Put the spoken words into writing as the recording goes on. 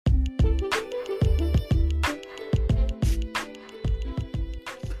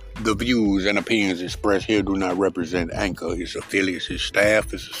The views and opinions expressed here do not represent Anchor, its affiliates, its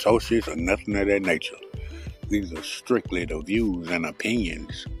staff, its associates, or nothing of that nature. These are strictly the views and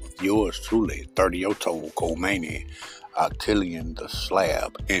opinions of yours truly, 30 Toe, Colemania, Octillion, the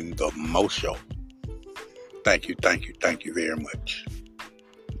Slab, and the Mosho. Thank you very much.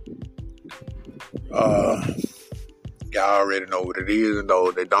 Y'all already know what it is, and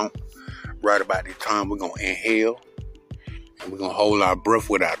those that don't, right about this time, we're going to inhale. And we're going to hold our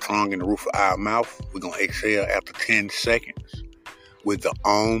breath with our tongue in the roof of our mouth. We're going to exhale after 10 seconds with the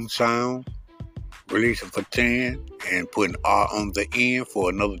Om sound. Release it for 10 and put an R on the end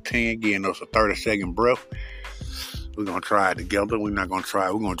for another 10, giving us a 30-second breath. We're going to try it together. We're not going to try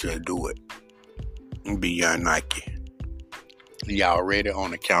it. We're going to just do it. And be your Nike. Y'all ready?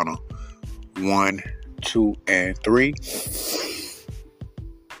 On the count of 1, 2, and 3.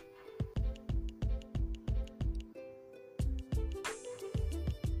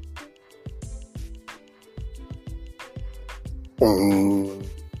 Wow.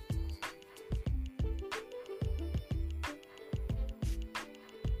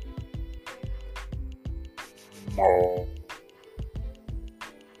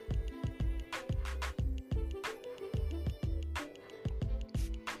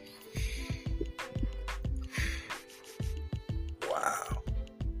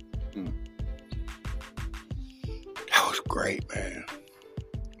 That was great, man.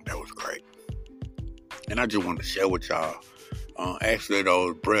 That was great. And I just want to share with y'all, actually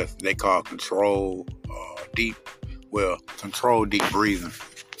those breaths, they call control deep breathing.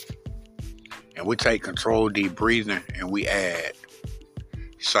 And we take control deep breathing and we add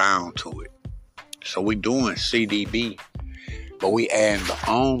sound to it. So we doing CDB, but we adding the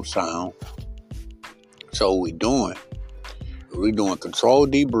Om sound. So we're doing control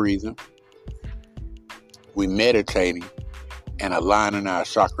deep breathing, we meditating, and aligning our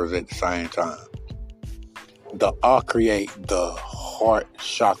chakras at the same time. The R create the heart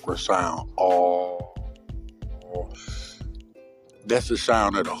chakra sound. Oh, that's the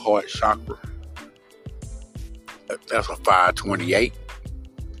sound of the heart chakra. That's a 528.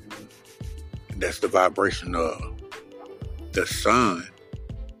 That's the vibration of the sun.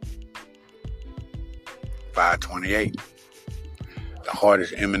 528. The heart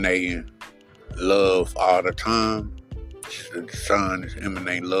is emanating love all the time. The sun is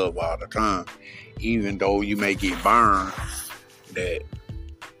emanating love all the time. Even though you may get burned, that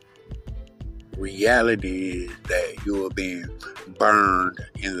reality is that you are being burned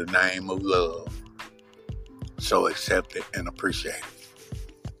in the name of love. So accept it and appreciate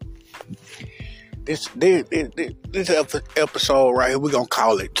it. This episode right here, we're going to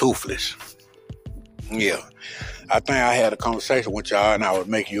call it Toothless. Yeah. I think I had a conversation with y'all and I was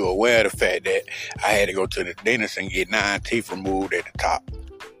making you aware of the fact that I had to go to the dentist and get 9 teeth removed at the top.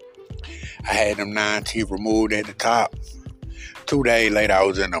 I had them 9 teeth removed at the top. 2 days later, I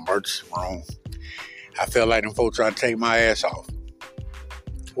was in the emergency room. I felt like them folks trying to take my ass off.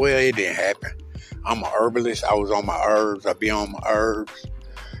 Well, it didn't happen. I'm a herbalist. I was on my herbs. I be on my herbs.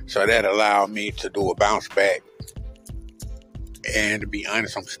 So that allowed me to do a bounce back. And to be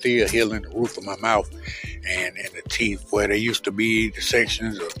honest, I'm still healing the roof of my mouth and the teeth where they used to be. The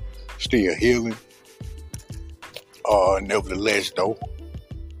sections are still healing. Nevertheless, though,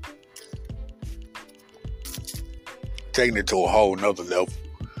 taking it to a whole nother level.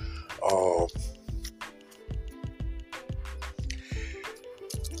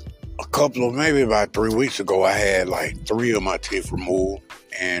 Maybe about 3 weeks ago, I had like 3 of my teeth removed.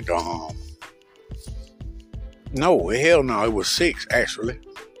 And, it was 6 actually.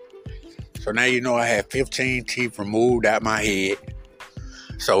 So now you know I had 15 teeth removed out my head.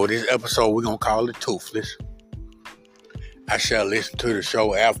 So this episode, we're going to call it Toothless. I shall listen to the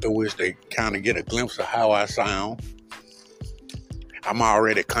show afterwards to kind of get a glimpse of how I sound. I'm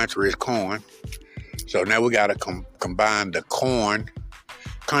already country as corn. So now we got to combine the corn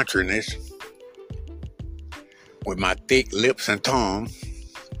countryness with my thick lips and tongue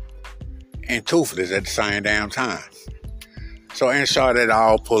and toothless at the same damn time. So inshallah that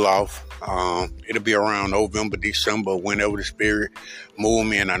I'll pull off. It'll be around November, December, whenever the spirit move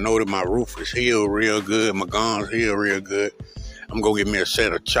me, and I know that my roof is healed real good, my gums healed real good. I'm gonna get me a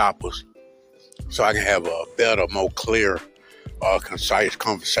set of choppers so I can have a better, more clear, concise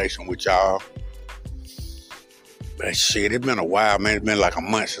conversation with y'all. But shit, it's been a while, man. It's been like a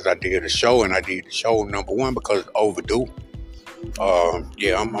month since I did the show, and I did the show number 1 because it's overdue.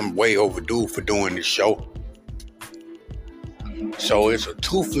 I'm way overdue for doing this show. So it's a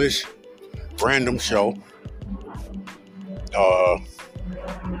toothless, random show.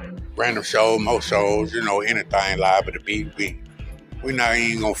 Random show, most shows, anything live at the BB. we're not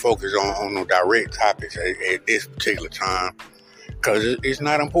even going to focus on no direct topics at this particular time because it's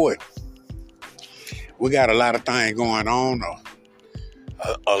not important. We got a lot of things going on.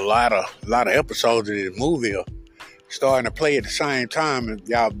 A lot of episodes of this movie are starting to play at the same time, and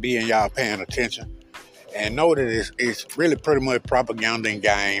y'all paying attention. And know that it's really pretty much propaganda and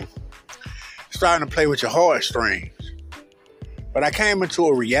game. Starting to play with your heartstrings. But I came into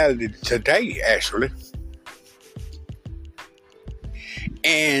a reality today, actually.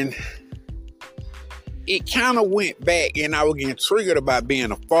 And it kind of went back, and I was getting triggered about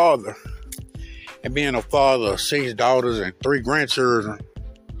being a father. And being a father of 6 daughters and 3 grandchildren.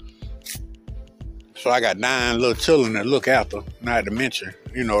 So I got 9 little children to look after, not to mention,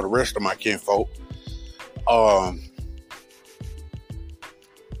 the rest of my kinfolk.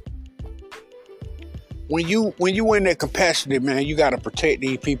 When you in that capacity, man, you gotta protect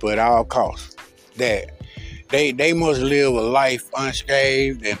these people at all costs. That they must live a life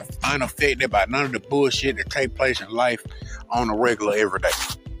unscathed and unaffected by none of the bullshit that take place in life on a regular every day.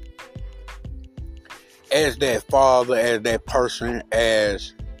 As that father, as that person,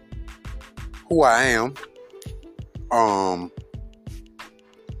 as who I am,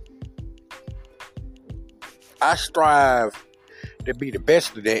 I strive to be the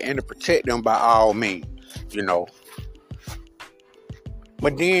best of that and to protect them by all means,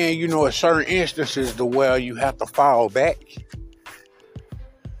 But then, at certain instances, the where you have to fall back.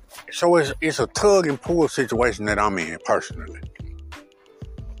 So it's a tug and pull situation that I'm in personally.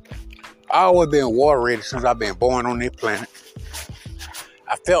 I always been war ready since I've been born on this planet.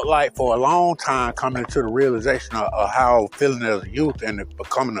 I felt like for a long time coming to the realization of how I was feeling as a youth and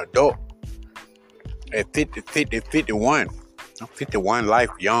becoming an adult at 51. I'm 51 life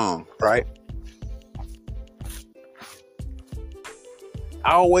young, right?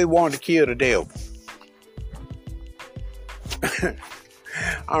 I always wanted to kill the devil.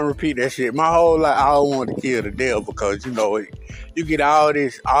 I'll repeat that shit. My whole life, I always wanted to kill the devil because, you get all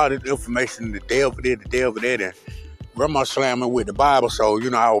this information, the devil did, the devil did, and grandma slammed me with the Bible. So,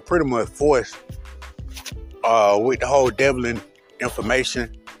 I was pretty much forced with the whole deviling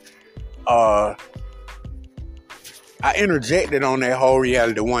information. I interjected on that whole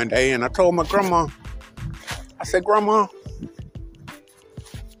reality one day, and I told my grandma, I said, Grandma,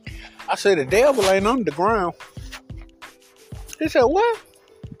 the devil ain't under the ground. She said, what?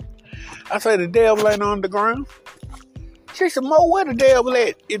 I said, the devil ain't under the ground. She said, Mo, where the devil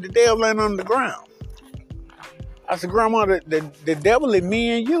at if the devil ain't under the ground? I said, Grandma, the devil is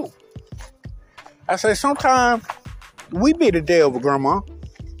me and you. I said, sometimes we be the devil, Grandma.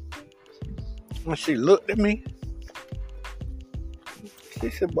 And she looked at me. She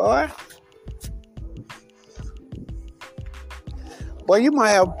said, boy, you might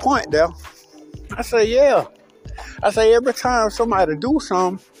have a point there. I said, yeah. I say, every time somebody do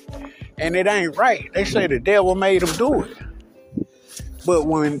something and it ain't right, they say the devil made them do it. But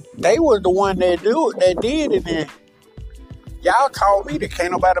when they was the one that did it, then y'all told me that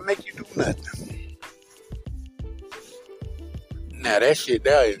can't nobody make you do nothing. Now that shit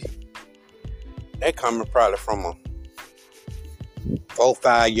there that coming probably from a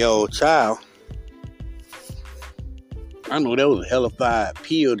 4-5-year-old child. I know that was a hellified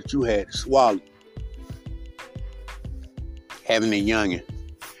pill that you had to swallow. Having a youngin'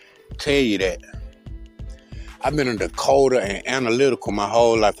 tell you that. I've been in the colder and analytical my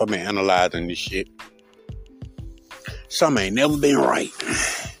whole life. I've been analyzing this shit. Something ain't never been right.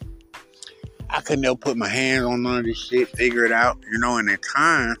 I could never put my hands on none of this shit, figure it out, and in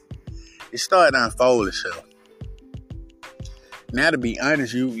time, it started to unfold itself. Now, to be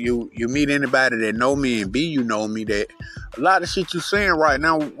honest, you meet anybody that know me and you know me, that a lot of shit you saying right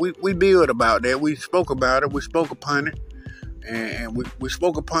now, we build about that. We spoke about it. We spoke upon it. And we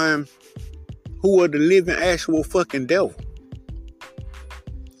spoke upon who are the living actual fucking devil.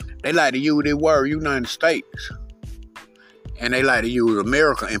 They like to use the word United States. And they like to use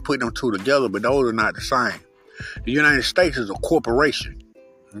America and put them two together, but those are not the same. The United States is a corporation.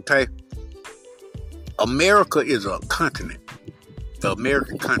 Okay? America is a continent. The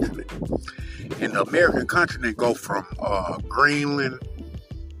American continent. And the American continent go from Greenland,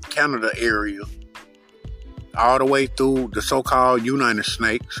 Canada area, all the way through the so-called United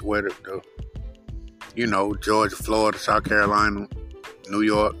States, where the Georgia, Florida, South Carolina, New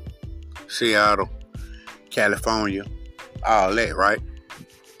York, Seattle, California, all that, right?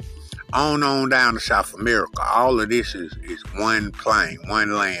 On down to South America. All of this is one plane,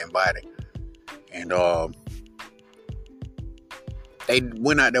 one land body. And they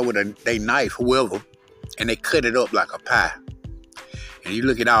went out there with they knife, whoever, and they cut it up like a pie. And you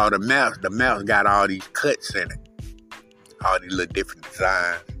look at all the maps got all these cuts in it. all these little different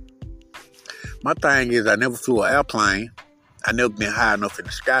designs. My thing is, I never flew an airplane. I never been high enough in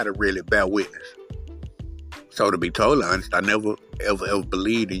the sky to really bear witness. So to be totally honest, I never, ever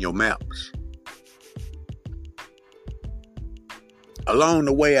believed in your maps. Along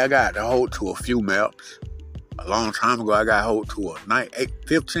the way, I got to hold to a few maps. A long time ago, I got hold to a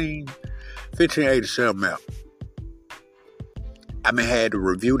 1587 map. I had to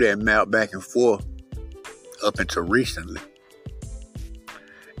review that map back and forth up until recently.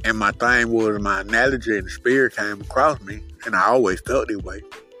 And my thing was, my analogy and the spirit came across me, and I always felt this way.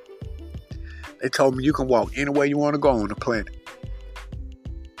 They told me you can walk anywhere you want to go on the planet.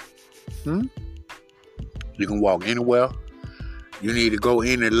 You can walk anywhere. You need to go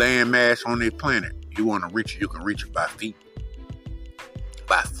any landmass on this planet. You want to reach it, you can reach it by feet,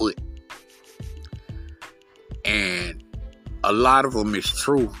 by foot. And a lot of them is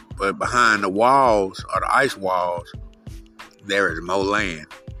true, but behind the walls or the ice walls, there is more land.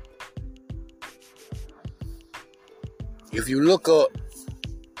 If you look up,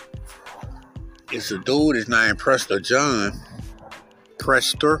 it's a dude, his name Prester John.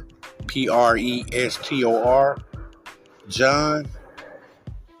 Prester, Prestor, John.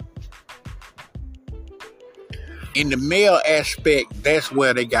 In the male aspect, that's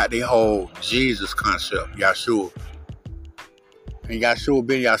where they got their whole Jesus concept, Yahshua. And Yahshua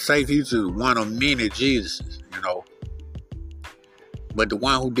ben Yosef, he's one of many Jesuses, you know. But the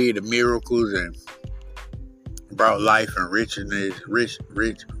one who did the miracles and brought life and riches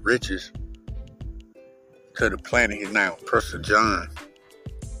to the planet, his name was Prester John.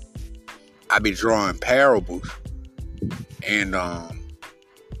 I be drawing parables, and I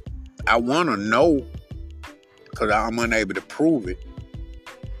want to know, because I'm unable to prove it,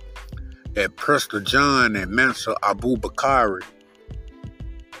 that Prester John and Mansa Abu Bakari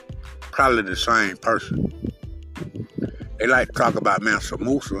probably the same person. They like to talk about Mansa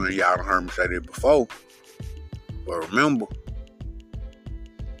Musa, and y'all done heard me say that before. But remember,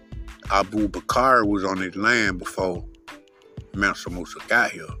 Abu Bakari was on his land before Mansa Musa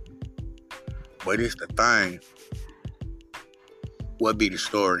got here. But it's the thing. What be the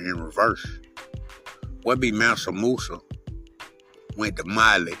story in reverse? What be Mansa Musa went to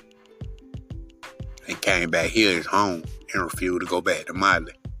Mali and came back here his home and refused to go back to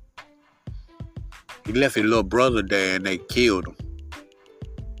Mali? He left his little brother there and they killed him.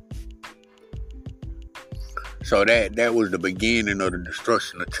 So that was the beginning of the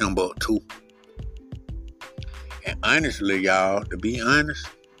destruction of Timbuktu. And honestly, y'all, to be honest,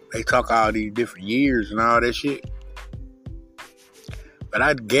 they talk all these different years and all that shit. But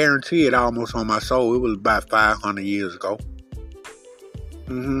I guarantee it almost on my soul, it was about 500 years ago.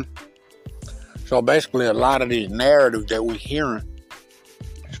 So basically, a lot of these narratives that we're hearing,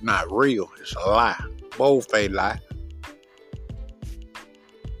 it's not real. It's a lie. Both a lie.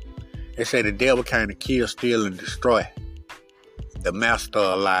 They say the devil came to kill, steal, and destroy. The master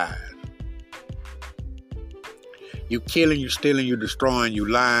of lies. You killing, you stealing, you destroying, you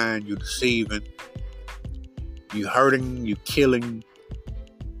lying, you deceiving, you hurting, you killing.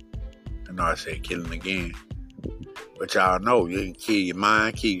 I know I said killing again. But y'all know you can kill your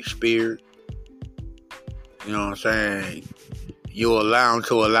mind, kill your spirit. You know what I'm saying? You allow him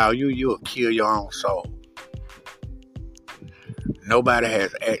to allow you, you'll kill your own soul. Nobody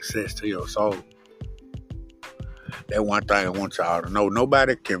has access to your soul. That's one thing I want y'all to know.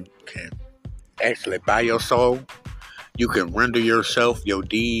 Nobody can actually buy your soul. You can render yourself, your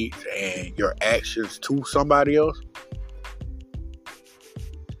deeds, and your actions to somebody else.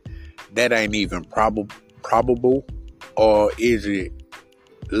 That ain't even probable, or is it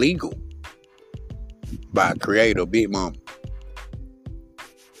legal by Creator Big Mama?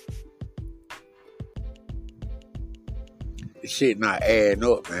 This shit not adding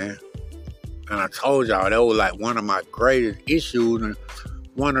up, man. And I told y'all that was like one of my greatest issues, and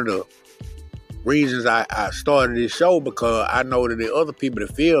one of the reasons I started this show, because I know that there are other people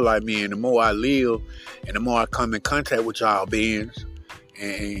that feel like me, and the more I live and the more I come in contact with y'all beings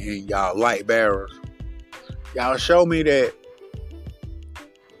and y'all light bearers, y'all show me that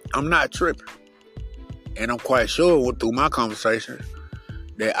I'm not tripping. And I'm quite sure through my conversations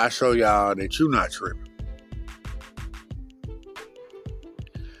that I show y'all that you're not tripping.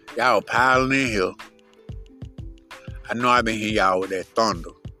 Y'all piling in here. I know I've been hearing y'all with that thunder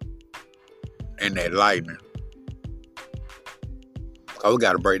and that lightning. Cause we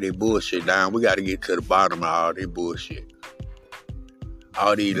gotta break that bullshit down. We gotta get to the bottom of all this bullshit.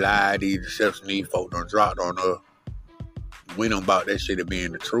 All these lies, these deceptions, these folks done dropped on us. We done bought that shit as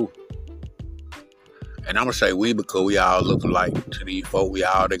being the truth. And I'm gonna say we because we all look alike to these folks.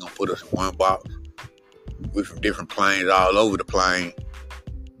 They gonna put us in one box. We from different planes all over the plane.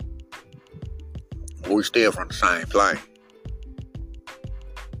 We still from the same plane.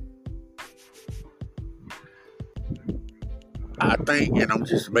 I think, and I'm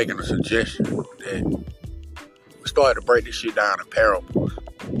just making a suggestion, that we start to break this shit down in parables.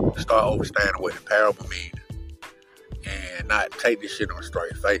 Start understanding what the parable means. And not take this shit on a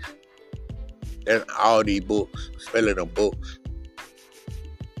straight face. That's all these books, especially them books.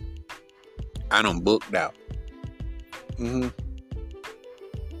 I done booked out. I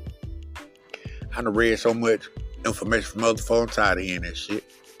done read so much information from other folks. I'm tired of hearing that shit.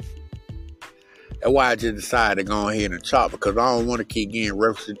 That's why I just decided to go ahead and chop, because I don't want to keep getting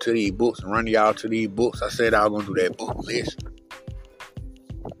references to these books and running y'all to these books. I said I was going to do that book list.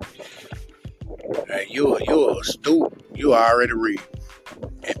 Hey, you're a student. You already read.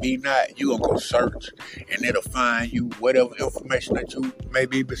 And be not, you going to go search, and it'll find you whatever information that you may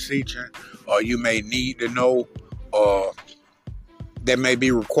be beseeching, or you may need to know, or that may be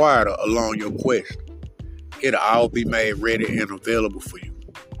required along your quest. It'll all be made ready and available for you.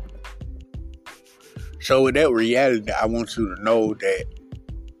 So with that reality, I want you to know that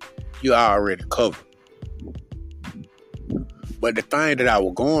you are already covered. But the thing that I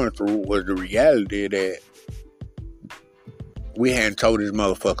was going through was the reality that we hadn't told this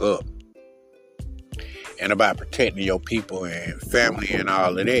motherfucker up. And about protecting your people and family and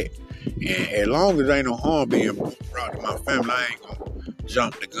all of that. And as long as ain't no harm being brought to my family, I ain't gonna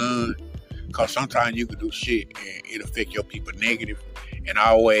jump the gun. Because sometimes you can do shit and it affect your people negative. And I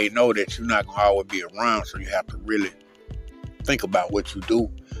always know that you're not going to always be around, so you have to really think about what you do,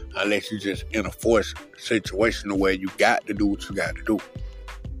 unless you just in a forced situation where you got to do what you got to do.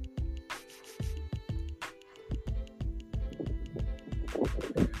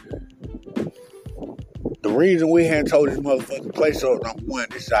 The reason we hadn't told this motherfucking place up, number one,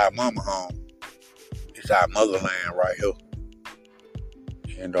 this is our mama home. This is our motherland right here.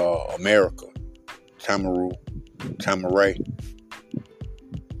 In America. Tamaru, Tamaray.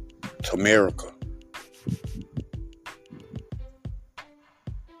 Tamerica.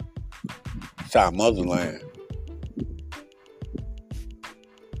 It's our motherland.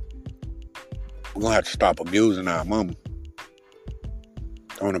 We're going to have to stop abusing our mama.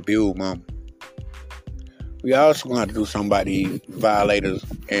 Don't abuse mama. We also going to have to do something about these violators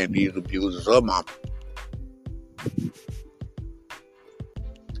and these abusers of mama.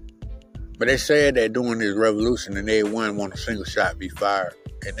 But they said that during this revolution and everyone want a single shot be fired.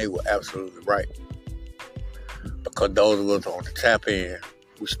 And they were absolutely right. Because those of us on the tap end,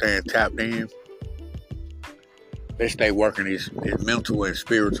 who stand tapped in, let's stay working this mental and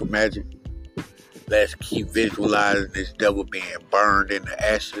spiritual magic. Let's keep visualizing this devil being burned in the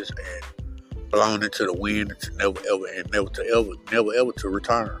ashes and blown into the wind to never ever to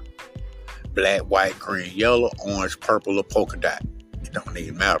return. Black, white, green, yellow, orange, purple, or polka dot. It don't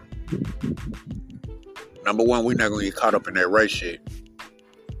even matter. Number one, we're not going to get caught up in that race shit.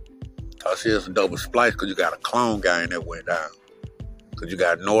 Because here's a double splice, because you got a clone guy that went down. Because you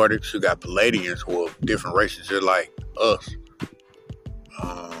got Nordics, you got Palladians who are different races just like us.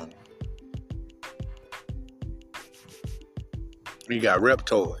 You got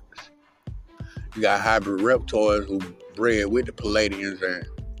reptoids. You got hybrid reptoids who bred with the Palladians and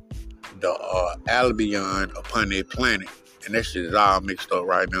the Albion upon their planet. And that shit is all mixed up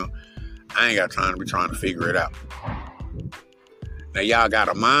right now. I ain't got time to be trying to figure it out. Now, y'all got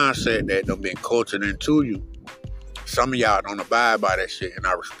a mindset that done been cultured into you. Some of y'all don't abide by that shit, and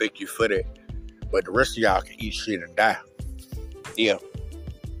I respect you for that. But the rest of y'all can eat shit and die. Yeah.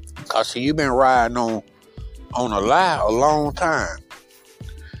 Because, see, you been riding on a lie a long time.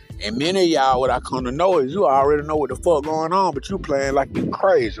 And many of y'all, what I come to know is you already know what the fuck going on, but you playing like you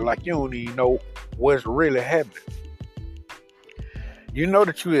crazy, like you don't even know what's really happening. You know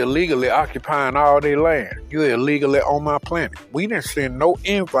that you illegally occupying all their land. You illegally on my planet. We didn't send no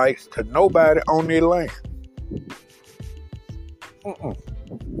invites to nobody on their land.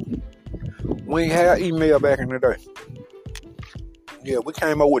 We ain't had email back in the day. Yeah, we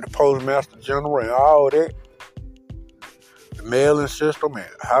came up with the Postmaster General and all that. The mailing system and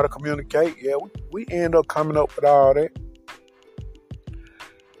how to communicate. Yeah, we end up coming up with all that.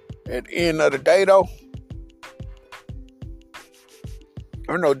 At the end of the day, though,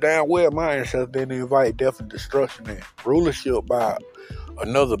 I know damn well my ancestors didn't invite death and destruction and rulership by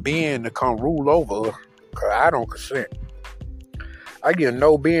another being to come rule over us, because I don't consent. I give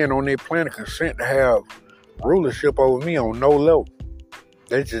no being on their planet consent to have rulership over me on no level.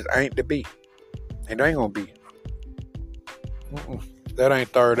 That just ain't to be. It ain't gonna be. That ain't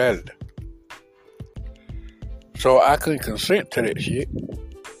third editor. So I couldn't consent to that shit.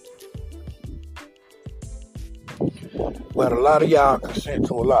 But a lot of y'all consent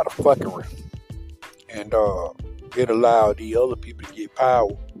to a lot of fuckery. And it allowed the other people to get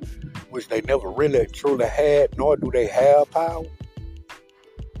power, which they never really truly had, nor do they have power.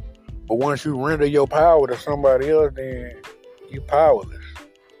 But once you render your power to somebody else, then you powerless.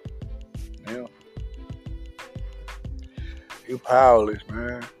 Yeah. You powerless,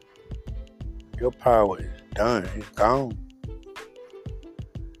 man. Your power is done. It's gone.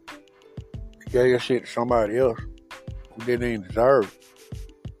 You gave your shit to somebody else who didn't even deserve it.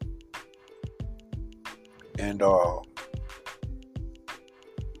 And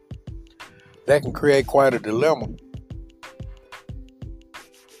that can create quite a dilemma.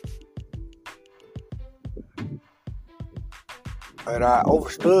 But I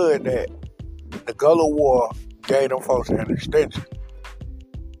understood that the Gullah War gave them folks an extension.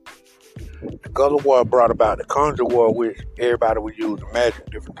 The Gullah War brought about the Conjure War, which everybody was using magic,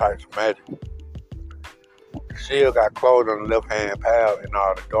 different types of magic. The shield got closed on the left-hand pal in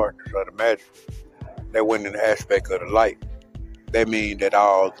all the darkness of the magic. That went in the aspect of the light. That means that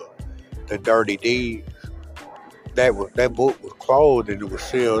all the dirty deeds, that book was closed and it was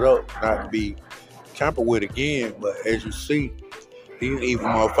sealed up, not to be tampered with again. But as you see, these evil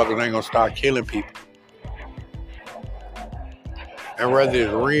motherfuckers ain't gonna start killing people. And whether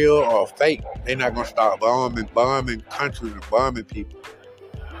it's real or fake, they're not gonna start bombing countries and bombing people.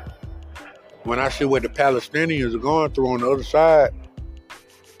 When I see what the Palestinians are going through on the other side,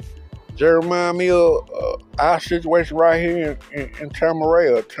 just remind me of our situation right here in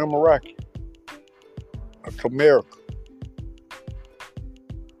Tamaray or Tamaraki or Tamerica.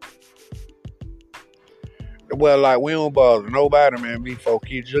 Well, like, we don't bother nobody, man. These folks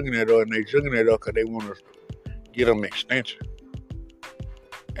keep jugging at us, and they jugging at us because they want us to get them extension.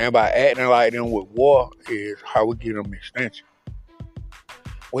 And by acting like them with war is how we get them extension.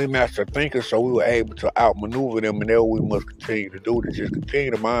 We master thinkers, so we were able to outmaneuver them, and that's what we must continue to do, to just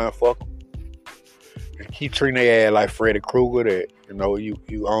continue to mind fuck them. And keep treating their ass like Freddy Krueger, that, you know, you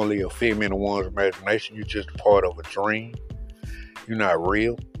only a figment of one's imagination. You just a part of a dream. You're not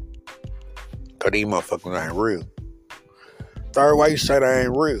real. Because these motherfuckers ain't real. Third, why you say they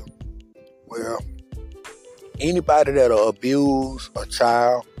ain't real? Well, anybody that'll abuse a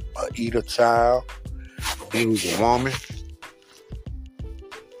child, or eat a child, abuse a woman,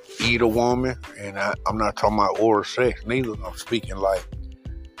 eat a woman, and I'm not talking about oral sex neither. I'm speaking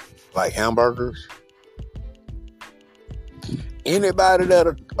like hamburgers. Anybody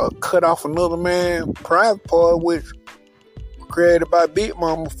that'll cut off another man's private part, which was created by Big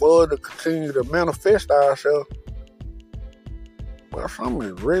Mama for us to continue to manifest ourselves. Well, something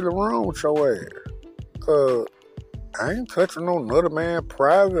is really wrong with your ass. Because I ain't touching no another man's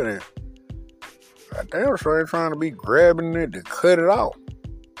private, and I damn sure ain't trying to be grabbing it to cut it off.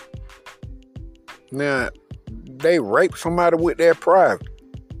 Now, they rape somebody with their private.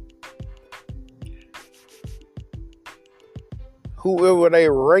 Whoever they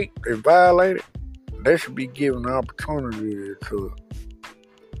raped and violated, they should be given the opportunity to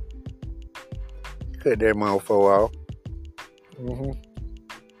cut that motherfucker off.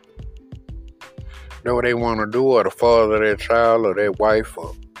 Know what they want to do, or the father of their child, or their wife,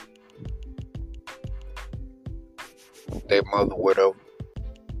 or their mother, whatever.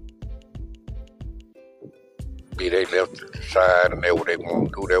 Be they left to the side, and that's what they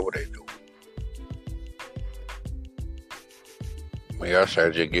want to do, that's what they do. When y'all say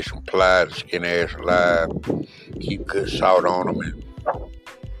just get some pliers, skin ass alive, keep good salt on them, and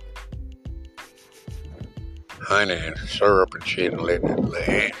honey and syrup and shit, and let that little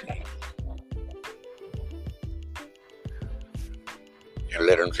ants eat. And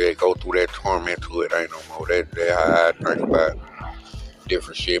let them just go through that torment to it ain't no more. That's how I think about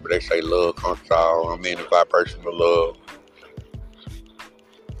different shit, but they say love control. I mean, the vibration of love.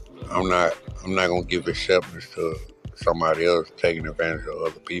 I'm not gonna give acceptance to somebody else taking advantage of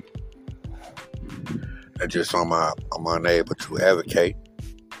other people. That's just something I'm unable to advocate.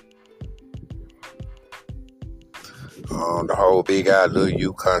 The whole big I love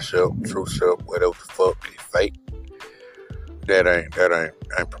you concept, true self, whatever the fuck is fake. That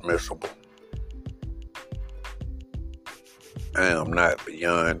ain't permissible. And I'm not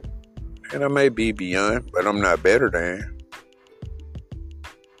beyond, and I may be beyond, but I'm not better than.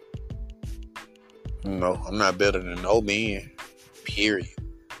 No, I'm not better than no man. Period.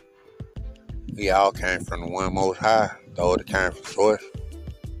 We all came from the one most high, though it came from source.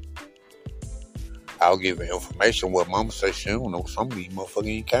 I'll give her information what mama says she don't know. Some of these motherfuckers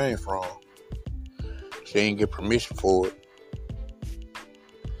ain't came from. She ain't get permission for it.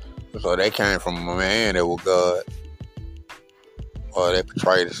 So they came from a man that was God. Or they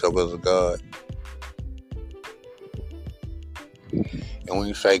portrayed themselves as a God. And when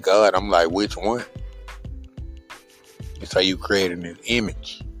you say God, I'm like, which one? You say you created an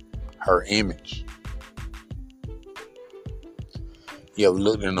image, her image. You ever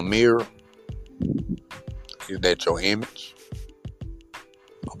looked in the mirror? Is that your image?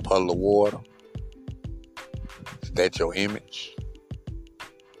 A puddle of water? Is that your image?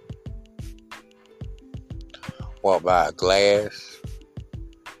 Walk by a glass,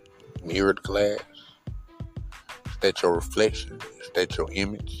 mirrored glass? Is that your reflection? Is that your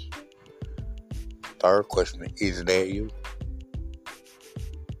image? Third question, is that you?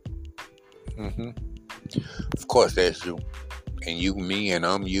 Of course that's you. And you, me, and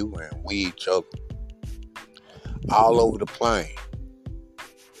I'm you, and we each other. All over the plane.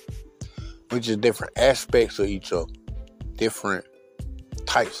 We're just different aspects of each other. Different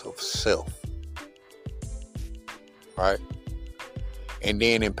types of self. Right? And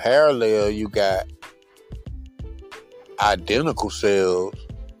then in parallel, you got identical selves.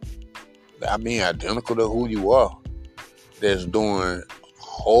 I mean, identical to who you are. That's doing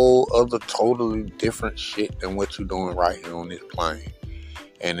whole other totally different shit than what you're doing right here on this plane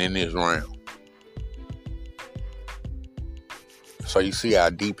and in this realm. So you see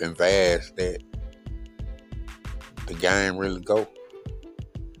how deep and vast that the game really go.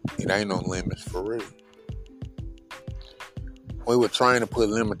 It ain't no limits for real. We were trying to put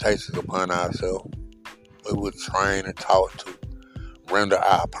limitations upon ourselves. We were trying to taught to render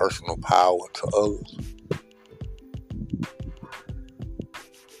our personal power to others.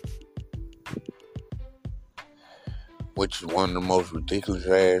 Which is one of the most ridiculous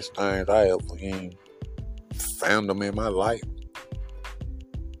ass things I ever found them in my life.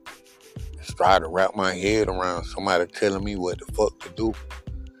 Just try to wrap my head around somebody telling me what the fuck to do.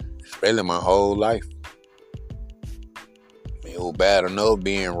 Especially my whole life. It was bad enough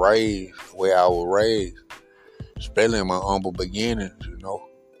being raised the way I was raised. Especially in my humble beginnings, It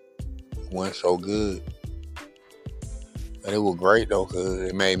wasn't so good. But it was great though, because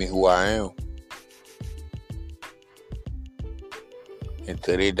it made me who I am. And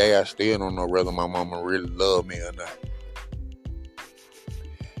to this day, I still don't know whether my mama really loved me or not.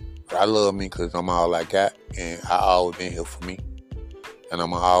 But I love me because I'm all I got, and I always been here for me. And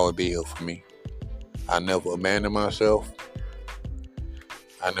I'm going to always be here for me. I never abandon myself.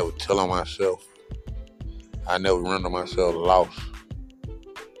 I never tell on myself. I never render myself lost.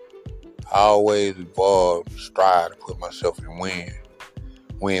 I always evolve, strive to put myself in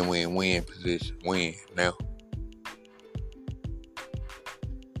win position. Win now.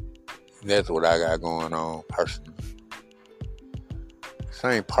 That's what I got going on personally. This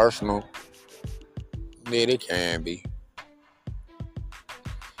ain't personal. Yeah, it can be.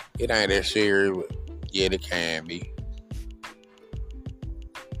 It ain't that serious, but yeah, it can be.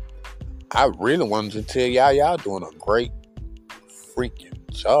 I really wanted to tell y'all doing a great freaking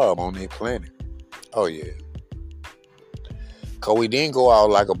job on this planet. Oh yeah. Cause we didn't go out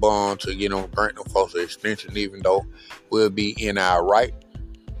like a bomb to, grant them folks an extension, even though we'll be in our right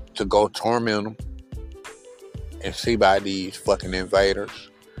to go torment them and see by these fucking invaders.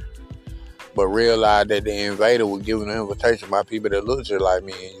 But realize that the invader was giving an invitation by people that look just like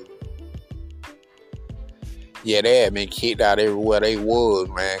me and you. Yeah, they had been kicked out everywhere they was,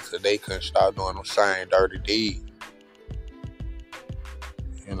 man, because they couldn't stop doing them same dirty deeds.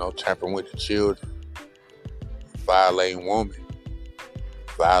 Tampering with the children, violating women,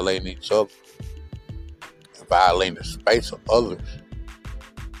 violating each other, violating the space of others.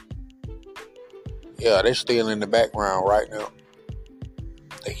 Yeah, they're still in the background right now.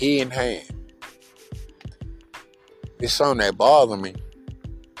 The hidden hand. It's something that bothers me.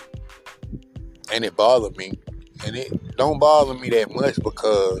 And it bothered me. And it don't bother me that much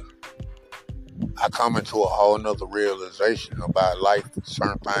because I come into a whole nother realization about life.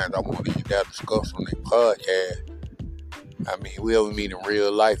 Certain things I want to discuss on this podcast. I mean, we ever meet in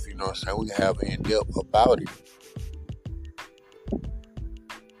real life, we can have an in-depth about it.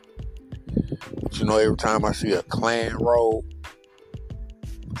 But every time I see a Klan robe,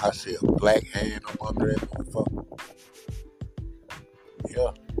 I see a black hand up under that motherfucker.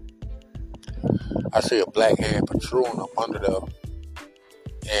 Yeah. I see a black hand protruding up under there.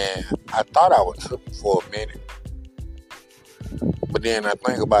 And I thought I was tripping for a minute. But then I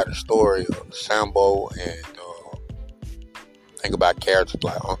think about the story of Sambo and think about characters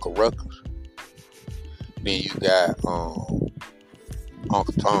like Uncle Ruckus. Then you got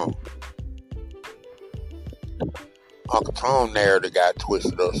Uncle Tom. Uncle Tom narrative got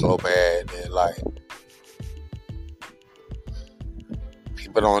twisted up so bad that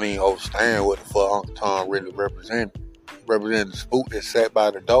people don't even understand what the fuck Uncle Tom really represented. He represented the spook that sat by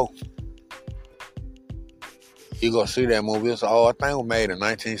the door. You go see that movie. It's I think it was made in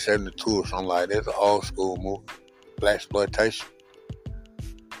 1972 or something like that. It's an old school movie. Blaxploitation.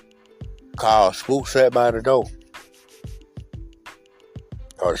 Called Spook Sat by the Door.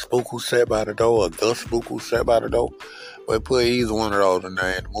 Or Spook Who Sat by the Door, or The Spook Who Sat by the Door. But put either one of those in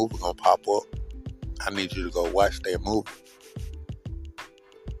there and the movie gonna pop up. I need you to go watch that movie.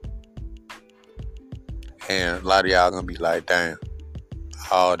 And a lot of y'all gonna be like, damn,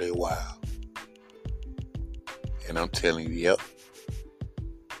 all that wild. And I'm telling you, yep.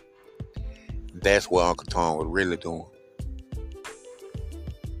 That's what Uncle Tom was really doing.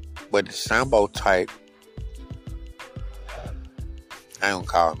 But the Sambo type, I don't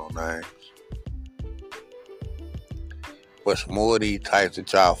call no names. But some more of these types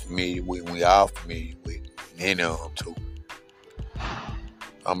that y'all familiar with, we all familiar with, many of them too.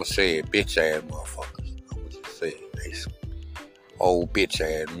 I'ma say it, bitch ass motherfuckers. I'ma just say it. They some old bitch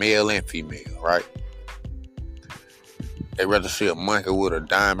ass, male and female, right? They rather see a monkey with a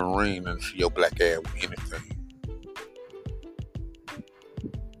diamond ring than see your black ass with anything.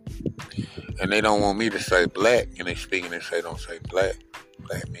 And they don't want me to say black, and they speaking and say don't say black.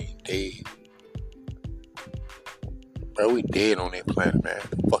 Black mean dead. Bro, we dead on that planet, man.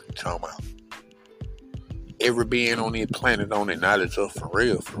 What the fuck you talking about? Every being on that planet don't acknowledge us for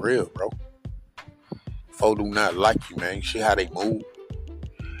real, bro. Folk do not like you, man. You see how they move?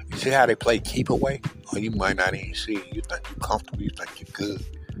 You see how they play keep away? Or you might not even see it. You think you're comfortable, you think you're good.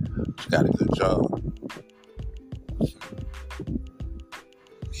 You got a good job.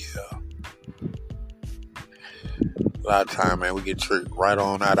 Yeah. A lot of time, man, we get tricked right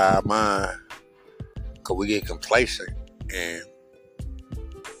on out of our mind. Because we get complacent. And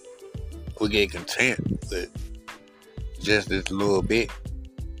we get content with just this little bit.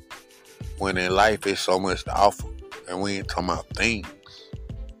 When in life is so much to offer. And we ain't talking about things.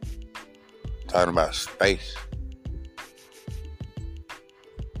 Talking about space.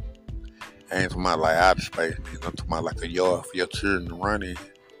 I ain't talking about like outer space, man. I'm talking about like a yard for your children to run in.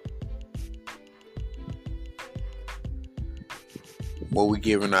 What we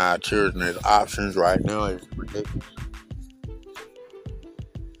giving our children as options right now is ridiculous.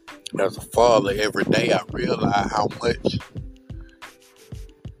 As a father, every day I realize how much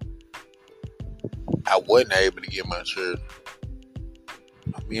I wasn't able to give my children.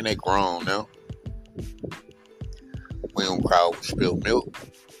 I mean, they grown now. We don't cry over spilled milk.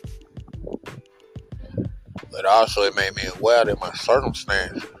 But also it made me aware that my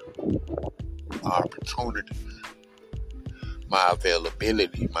circumstances, my opportunities, my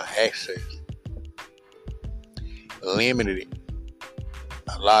availability, my access limited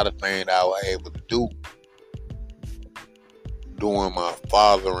a lot of things I was able to do during my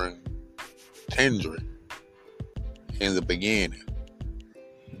fathering tendering in the beginning.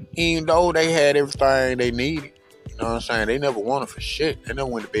 Even though they had everything they needed, you know what I'm saying? They never wanted for shit. They never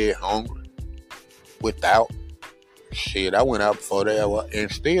went to bed hungry, without. Shit, I went out before they were,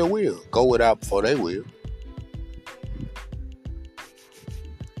 and still will. Go without before they will.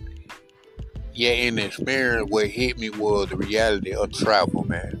 Yeah, in the experience, what hit me was the reality of travel,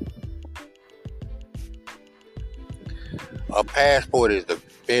 man. A passport is the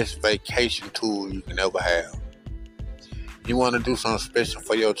best vacation tool you can ever have. You want to do something special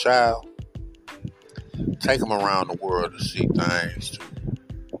for your child? Take them around the world to see things, to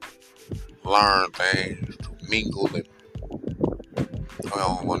learn things, to mingle and, I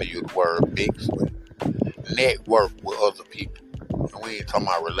don't want to use the word mix, but network with other people. And we ain't talking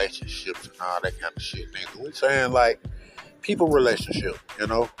about relationships and all that kind of shit, nigga. We saying like people relationship, you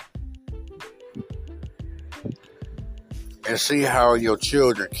know? And see how your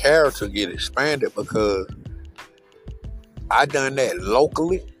children's character get expanded, because I done that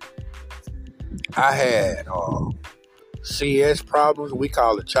locally. I had CS problems. We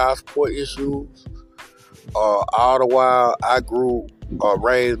call it child support issues. All the while I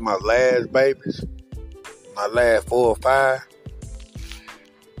raised my last babies, my last 4 or 5,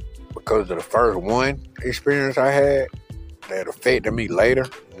 because of the first one experience I had that affected me later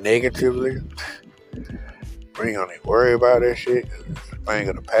negatively. We ain't gonna worry about that shit. It's a thing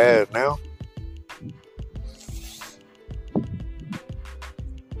of the past now.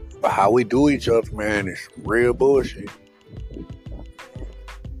 But how we do each other, man, is real bullshit.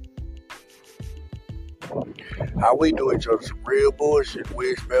 How we do each other is some real bullshit.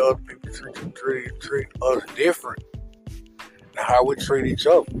 We expect other people to treat us different than how we treat each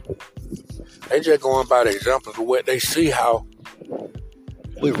other. They just going by the examples of what they see, how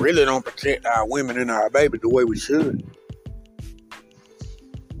we really don't protect our women and our babies the way we should.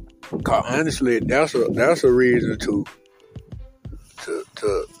 Cause honestly, that's a reason to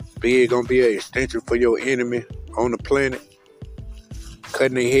be gonna be an extension for your enemy on the planet,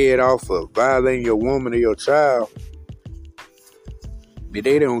 cutting their head off for violating your woman or your child, but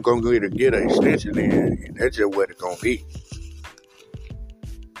they don't gonna get an extension in. That's just what it's gonna be.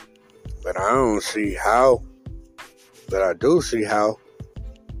 But I don't see how. But I do see how.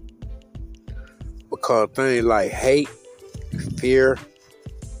 Because things like hate, fear,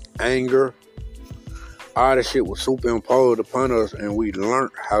 anger, all this shit was superimposed upon us, and we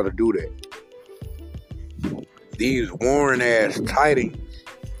learned how to do that. These Warren ass titans,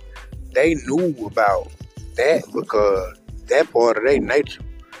 they knew about that because that part of their nature,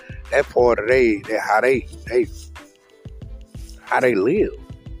 that part of how they live.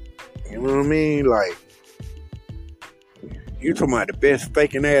 You know what I mean? Like, you talking about the best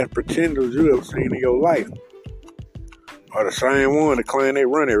faking ass pretenders you ever seen in your life, are the same one that claim they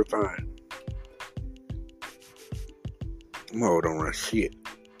run everything. Them hoes don't run shit.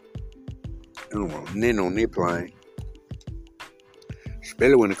 They don't run nothing on their plane.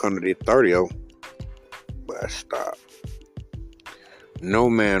 Especially when it comes to this 30-0. But stop. No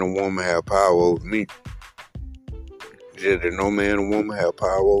man or woman have power over me. Just that no man or woman have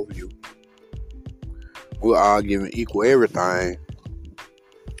power over you. We're all given equal everything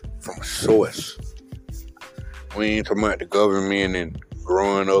from source. We ain't talking about the government and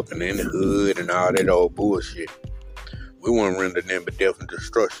growing up and in the hood and all that old bullshit. We want to render them but death and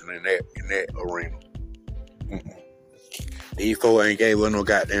destruction in that arena. These folks ain't gave us no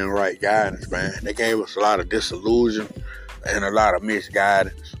goddamn right guidance, man. They gave us a lot of disillusion and a lot of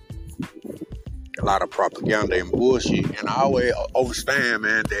misguidance, a lot of propaganda and bullshit. And I always understand,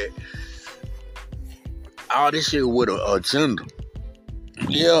 man, that all this shit with an agenda.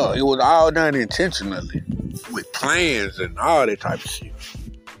 Yeah, it was all done intentionally with plans and all that type of shit.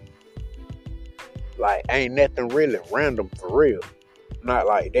 Like, ain't nothing really random for real. Not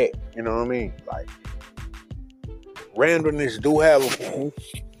like that. You know what I mean? Like, randomness do have a...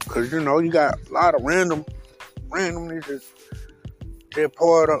 Because, you know, you got a lot of randomness is just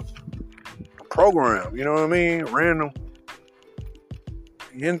part of the program. You know what I mean? Random.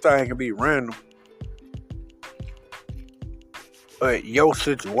 Anything can be random. But your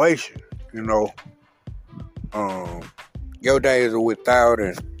situation, you know, your days are without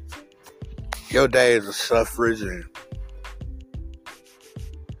and your days of suffrage and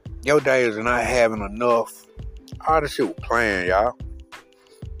your days of not having enough. All this shit was playing, y'all.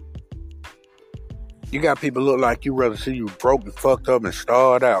 You got people look like you rather see you broke and fucked up and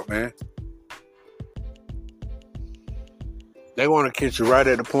starved out, man. They want to catch you right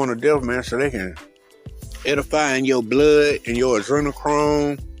at the point of death, man, so they can edify in your blood and your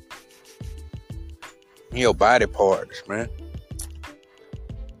adrenochrome and your body parts, man.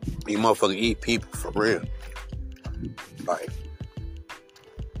 You motherfuckers eat people for real. Like,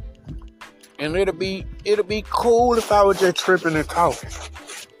 and it'll be cool if I was just tripping and talking.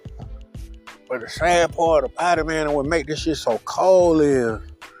 But the sad part about it, man, and what make this shit so cold is,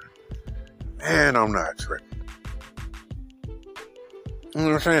 man, I'm not tripping. You know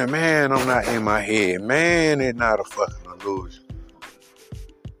what I'm saying? Man, I'm not in my head. Man, it's not a fucking illusion.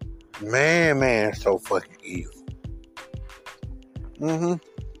 Man, it's so fucking evil.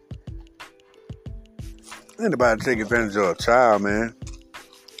 Anybody take advantage of a child, man,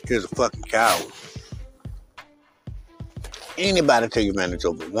 is a fucking coward. Anybody take advantage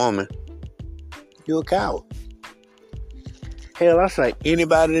of a woman, you're a coward. Hell, I say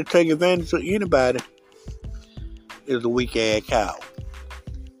anybody that take advantage of anybody is a weak ass coward.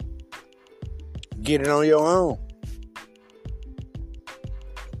 Get it on your own.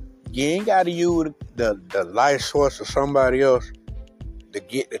 You ain't got to use the life source of somebody else to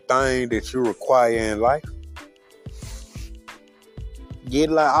get the thing that you require in life. Get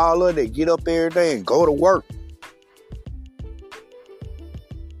like all of that. Get up every day and go to work.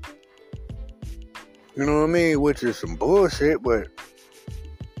 You know what I mean? Which is some bullshit, but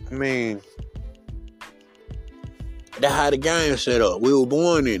I mean, that's how the game set up. We were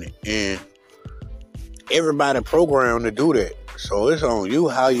born in it, and everybody programmed to do that. So it's on you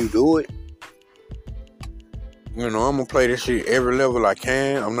how you do it. You know, I'm going to play this shit every level I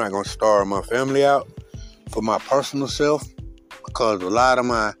can. I'm not going to starve my family out for my personal self, because a lot of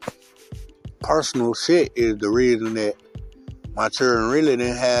my personal shit is the reason that my children really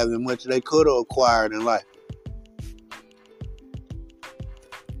didn't have as much they could have acquired in life.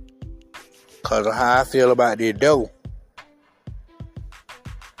 Because of how I feel about this devil.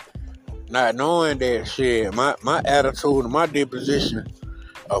 Not knowing that shit, my attitude and my disposition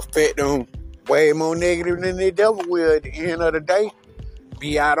affect them way more negative than the devil will at the end of the day.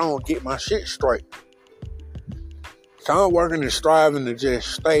 I don't get my shit straight. So I'm working and striving to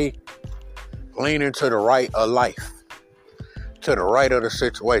just stay leaning to the right of life, to the right of the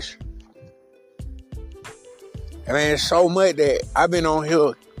situation. I mean, it's so much that I've been on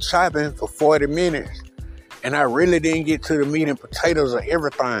here chopping for 40 minutes, and I really didn't get to the meat and potatoes of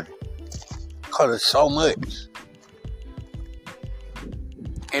everything, because it's so much.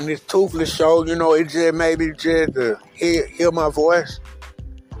 And this Toothless show, it just maybe just to hear my voice,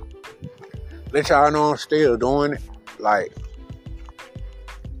 let y'all know I'm still doing it. Like,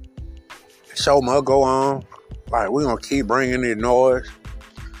 the show must go on. Like, we're going to keep bringing this noise.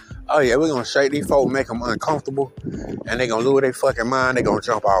 Oh, yeah, we're going to shake these folks, make them uncomfortable. And they're going to lose their fucking mind. They're going to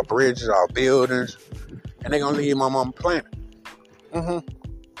jump off bridges, off buildings. And they're going to leave my mama planet. And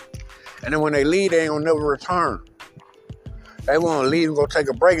then when they leave, they ain't going to never return. They want to leave and go take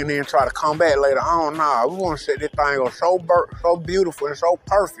a break and then try to come back later on. Nah, we want to set this thing up so beautiful and so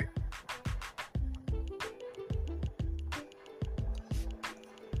perfect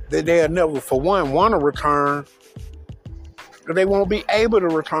that they'll never, for one, want to return. But they won't be able to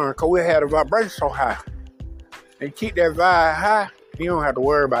return because we had a vibration so high. And keep that vibe high, you don't have to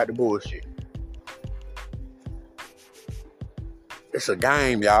worry about the bullshit. It's a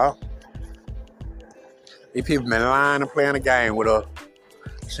game, y'all. These people been lying and playing a game with us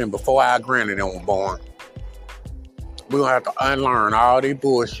since before our granny them was born. We're going to have to unlearn all this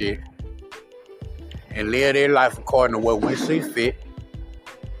bullshit and live their life according to what we see fit.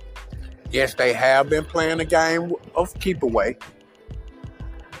 Yes, they have been playing the game of keep away.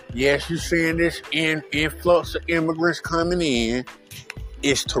 Yes, you're seeing this influx of immigrants coming in.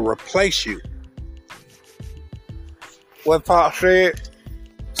 It's to replace you. What Pop said?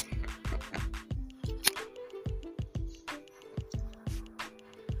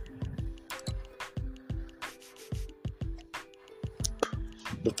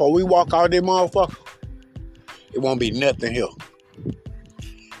 Before we walk out this motherfucker, it won't be nothing here.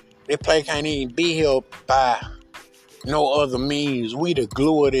 This place can't even be here by no other means. We the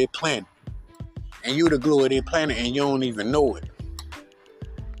glue of their planet. And you the glue of their planet and you don't even know it.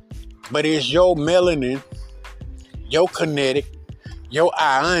 But it's your melanin, your kinetic, your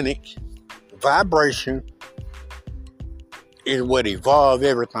ionic vibration is what evolves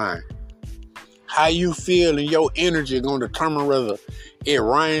everything. How you feel and your energy is going to determine whether it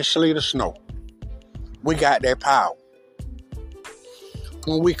rains, sleet, or snow. We got that power.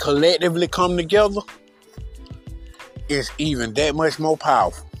 When we collectively come together, it's even that much more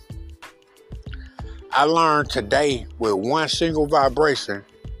powerful. I learned today with one single vibration,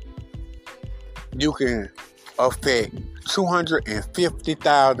 you can affect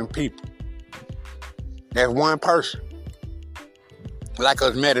 250,000 people. That's one person. Like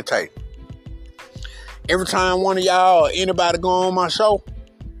us meditate. Every time one of y'all or anybody go on my show,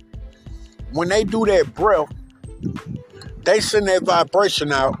 when they do that breath, they send that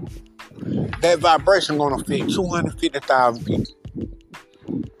vibration out. That vibration gonna affect 250,000 people.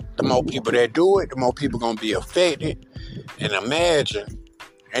 The more people that do it, the more people gonna be affected. And imagine,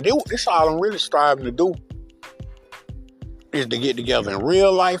 and this all I'm really striving to do is to get together in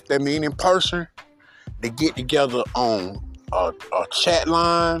real life. That mean in person. To get together on a chat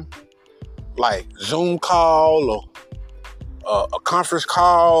line, like Zoom call or a conference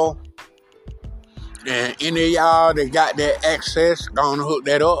call. And any of y'all that got that access, gonna hook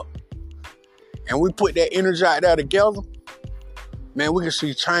that up. And we put that energy out there together. Man, we can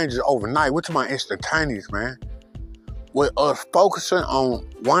see changes overnight. We're talking about instantaneous, man. With us focusing on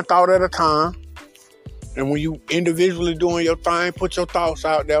one thought at a time. And when you individually doing your thing, put your thoughts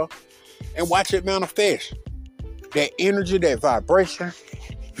out there and watch it manifest. That energy, that vibration,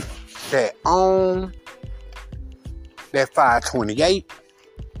 that that 528,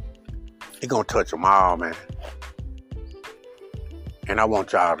 it's gonna touch them all, man. And I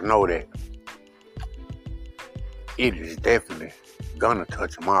want y'all to know that it is definitely gonna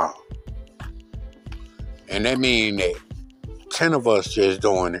touch them all. And that means that 10 of us just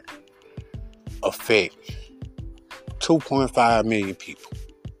doing it affect 2.5 million people.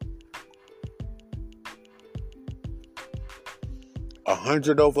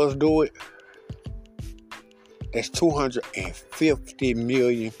 100 of us do it, that's 250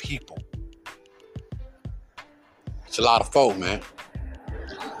 million people. It's a lot of folk, man.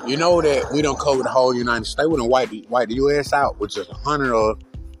 You know that we don't cover the whole United States. We don't wipe the U.S. out with just 100 of us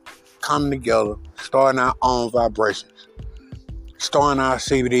coming together, starting our own vibrations, starting our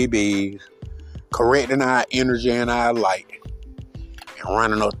CBDBs, correcting our energy and our light, and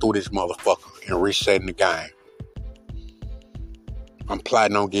running up through this motherfucker and resetting the game. I'm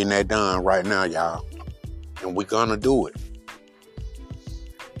plotting on getting that done right now, y'all. And we're gonna do it.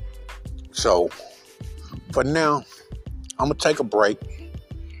 So, for now, I'm gonna take a break.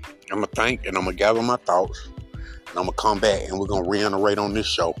 I'm going to think and I'm going to gather my thoughts. And I'm going to come back and we're going to reiterate on this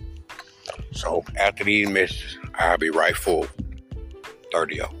show. So after these messages, I'll be right forward.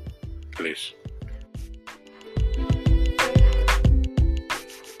 30 please.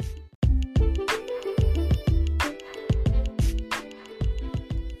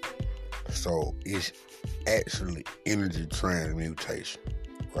 So it's actually energy transmutation,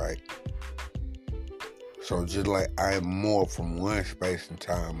 right? So just like I am more from one space and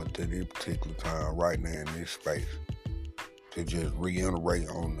time until this particular time right now in this space, to just reiterate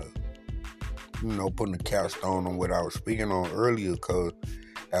on the, putting the capstone on what I was speaking on earlier, because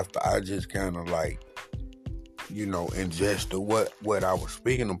after I just kind of like, ingested what I was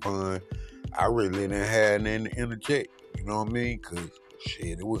speaking upon, I really didn't have nothing to interject, you know what I mean? Because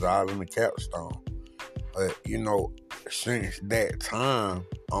shit, it was all in the capstone. But, since that time,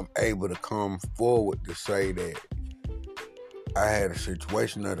 I'm able to come forward to say that I had a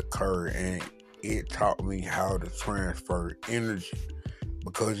situation that occurred and it taught me how to transfer energy,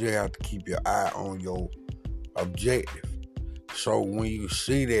 because you have to keep your eye on your objective. So when you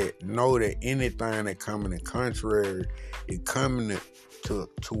see that, know that anything that coming in contrary is coming to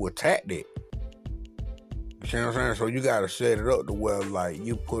attack that. You see what I'm saying? So you got to set it up to where, like,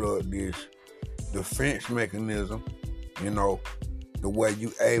 you put up this defense mechanism, the way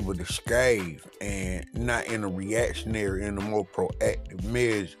you able to scathe and not in a reactionary, in a more proactive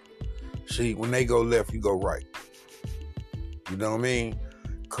measure. See, when they go left, you go right. You know what I mean?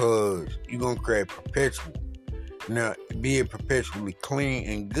 Because you're going to create perpetual. Now, being perpetually clean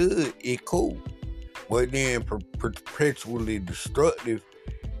and good, it cool. But then perpetually destructive,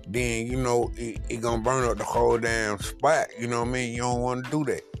 then, it going to burn up the whole damn spot. You know what I mean? You don't want to do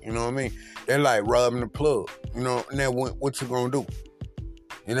that. You know what I mean? They're like rubbing the plug. Now what you going to do?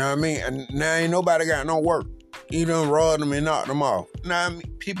 You know what I mean? And now ain't nobody got no work. You done robbed them and knocked them off. Now,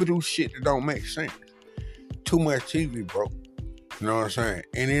 people do shit that don't make sense. Too much TV, bro. You know what I'm saying?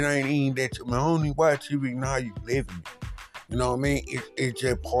 And it ain't even that I only watch TV and how you living. You know what I mean? It's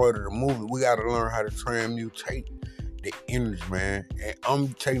just part of the movie. We got to learn how to transmutate the energy, man. And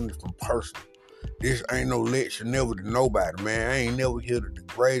I'm taking it from personal. This ain't no lecture, never to nobody, man. I ain't never here to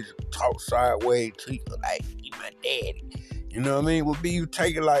degrade you, talk sideways to you like you my daddy. You know what I mean? Well, be you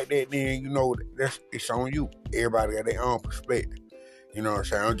take it like that, then it's on you. Everybody got their own perspective. You know what I'm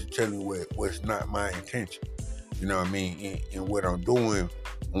saying? I'm just telling you what's not my intention. You know what I mean? And what I'm doing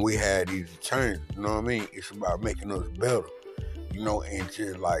when we had these changes, you know what I mean? It's about making us better. And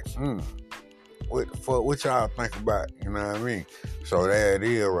just like, what the fuck, what y'all think about? You know what I mean? So there it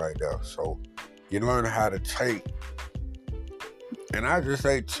is right there. So you learn how to take, and I just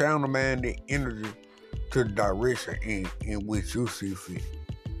say channel, man, the energy to the direction in which you see fit,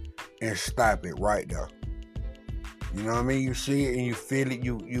 and stop it right there. You know what I mean? You see it and you feel it,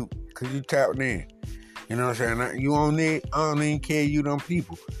 you cause you tapped in. You know what I'm saying? You on it, I don't even care you them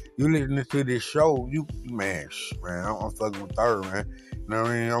people. You listening to this show, man, I'm fucking with third, man. You know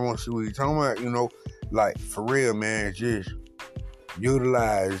what I mean? I want to see what you talking about, like, for real, man, just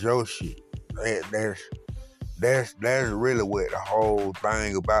utilize your shit. That's really what the whole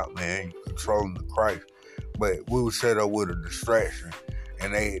thing about, man. You controlling the Christ. But we were set up with a distraction,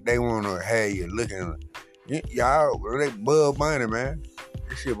 and they want to have you looking. Y'all, they Bud Bunny, man.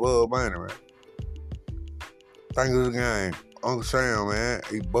 This shit Bud Bunny, man. Think of the game. Uncle Sam, man.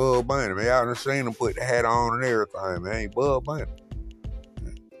 He Bud Bunny, man. Y'all done seen him put the hat on and everything, man. He Bud Bunny.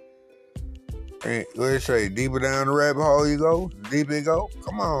 And what they say, deeper down the rabbit hole you go, the deeper it go.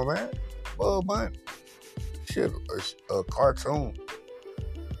 Come on, man. Bud Bunny. Shit, a cartoon.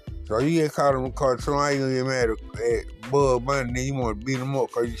 So you get caught in a cartoon, how you gonna get mad at Bud Bunny, then you want to beat him up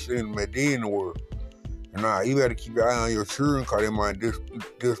because you seen him at the end of the world. Nah, you better keep your eye on your children because they might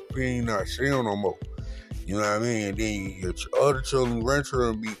disappear, not see them no more. You know what I mean? And then your other children,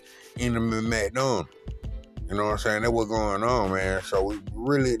 grandchildren be in them in McDonald's. You know what I'm saying? That's what's going on, man. So we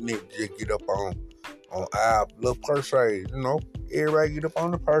really need to just get up on our little per se. Everybody get up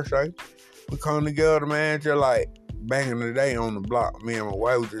on the per se. We come together, man, just like back in the day on the block. Me and my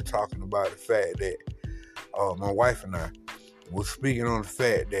wife was just talking about the fact that my wife and I was speaking on the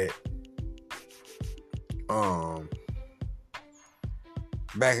fact that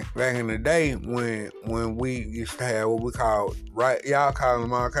back in the day when we used to have what we call, right, y'all call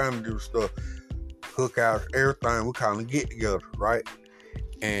them all kind of different stuff, cookouts, everything, we call them get together, right?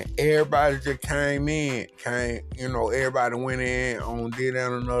 And everybody just came, everybody went in on did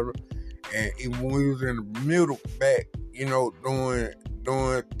that and another. And even when we was in the Bermuda back,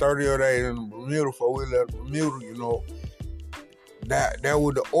 doing 30 days in the Bermuda before we left Bermuda, that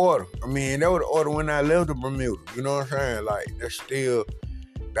was the order. I mean, that was the order when I left the Bermuda. You know what I'm saying? Like, that's still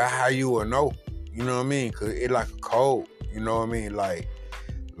That's how you will know. You know what I mean? Cause it like a code. You know what I mean? Like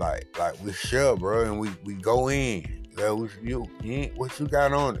we share, bro, and we go in. Yeah, what you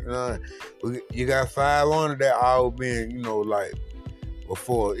got on it? You got 5 on it that all been, like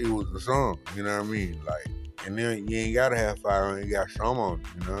before it was the song. You know what I mean? Like, and then you ain't gotta have 5 on it. You got some on it.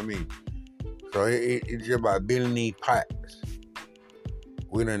 You know what I mean? So it's just about building these pots.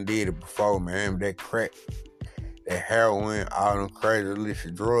 We done did it before, man. That crack, that heroin, all them crazy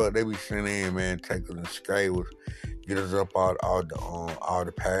illicit drugs, they be sending in, man, take us and scale us, get us up all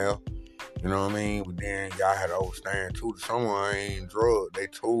the path. You know what I mean? But then y'all had to understand too, someone ain't drugs, they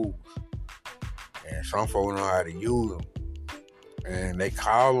tools. And some folks know how to use them. And they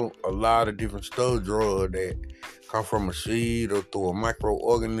call them a lot of different stuff drugs that come from a seed or through a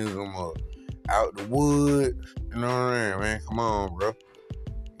microorganism or out the woods. You know what I mean, man? Come on, bro.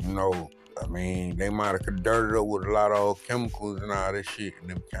 They might have dirted up with a lot of old chemicals and all this shit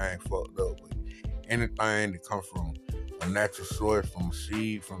and them became fucked up. But anything that comes from a natural source, from a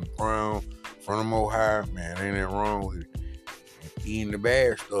seed, from the ground, from the Most High, man, ain't nothing wrong with it. And eating the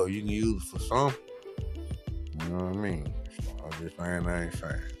bad stuff, you can use it for some. You know what I mean? So I just ain't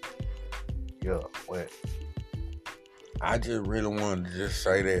saying. Yeah, but I just really wanted to just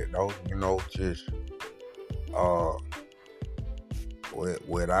say that, though, just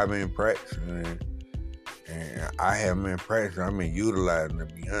what I've been practicing and I haven't been practicing, I've been utilizing, to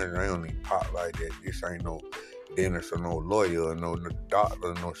be honest. I don't even pop like that. This ain't no dentist or no lawyer or no doctor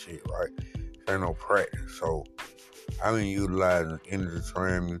or no shit, right? This ain't no practice. So I've been utilizing energy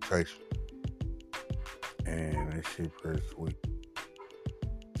transmutation. And that shit pretty sweet.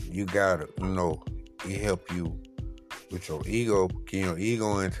 You gotta, it help you with your ego, keep your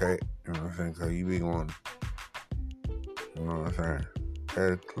ego intact, you know what I'm saying? Cause you be going, you know what I'm saying?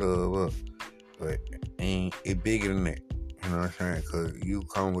 Had a club up. But it bigger than that. You know what I'm saying? Cause you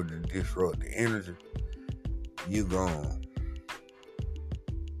come with the disrupt the energy, you gone.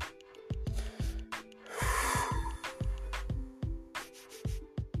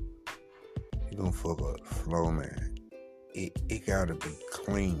 You gonna fuck up the flow, man. It gotta be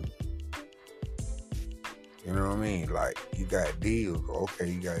clean. You know what I mean? Like, you got deals. Okay,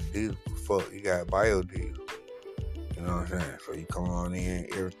 you got deals. Fuck, you got bio deals. You know what I'm saying? So you come on in,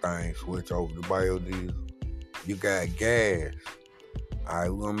 everything switch over to biodiesel. You got gas.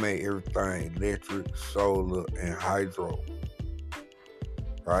 Alright, we're gonna make everything electric, solar, and hydro.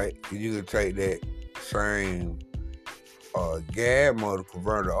 Right? You can take that same gas motor,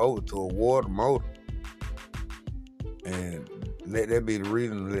 convert it over to a water motor. And let that be the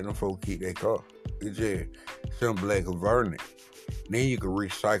reason to let them folks keep their car. It's just simple like converting it. Then you can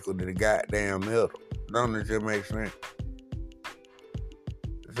recycle the goddamn metal. Don't it just make sense?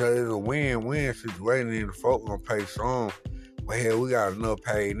 So it's a win-win situation, and the folks gonna pay some. But hell, we got enough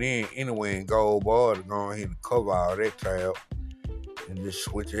paid in anyway in gold bar to go ahead and cover all that tab and just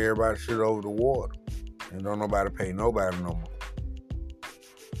switch everybody's shit over to water. And don't nobody pay nobody no more.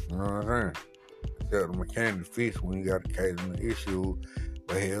 You know what I'm saying? Except the mechanic fix when you got occasional issue.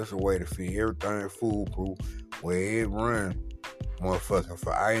 But hell, it's a way to feed everything foolproof where it run motherfucking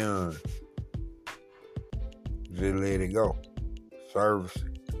for iron. Just let it go. Service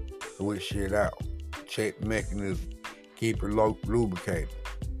it. Switch shit out. Check the mechanism. Keep it lubricated.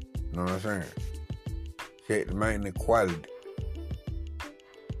 You know what I'm saying? Check the maintenance quality.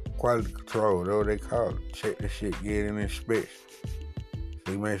 Quality control, that's what they call it. Check the shit, get an inspection.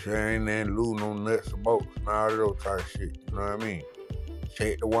 So you make sure there ain't nothing loose, no nuts or bolts, and all that old type of shit. You know what I mean?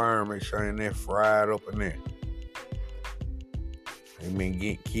 Check the wire, make sure ain't that fried up in there. They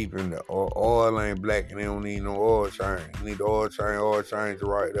been keeping the oil ain't black and they don't need no oil change. You need the oil change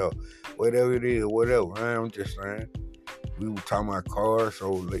right there. Whatever it is, whatever. I'm just saying. We were talking about cars,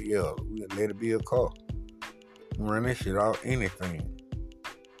 so yeah, we let it be a car. Run that shit out anything.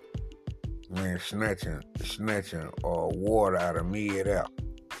 Man, snatching water out of me it out.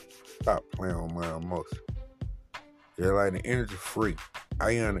 Stop playing on my emotion. Just like the energy free.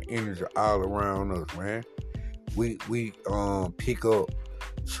 I am the energy all around us, man. We pick up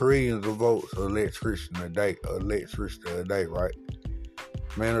trillions of volts of electricity a day, right?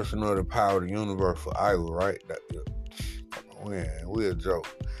 Man, that's another power of the universe for Iowa, right? Man, we're a joke.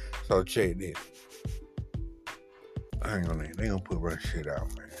 So check this. They gonna put that shit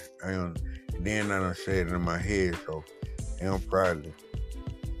out, man. Then I done said it in my head, so they don't probably.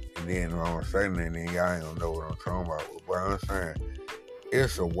 And then when I'm saying that, then y'all ain't gonna know what I'm talking about. But I'm saying,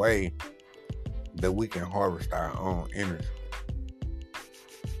 it's a way that we can harvest our own energy.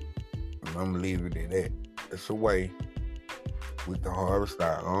 And I'm gonna leave it at that. It's a way we can harvest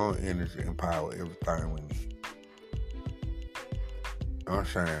our own energy and power everything we need. I'm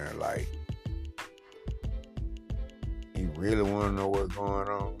saying, like, you really want to know what's going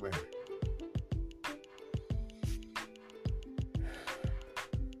on, man?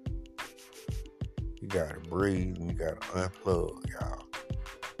 You gotta breathe and you gotta unplug, y'all.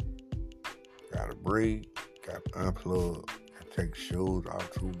 Gotta breathe, gotta unplug, gotta take your shoes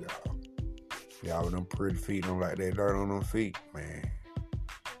off too, y'all. Y'all with them pretty feet don't like that dirt on them feet, man.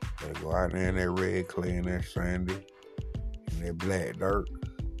 Better go out there in that red clay and that sandy and that black dirt.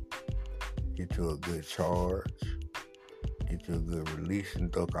 Get you a good charge. Get you a good release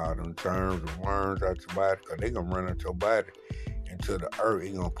and duck all them germs and worms out your body, because they gonna run out your body into the earth.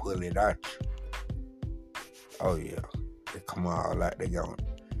 It gonna pull it out you. Oh yeah. They come all out. They going.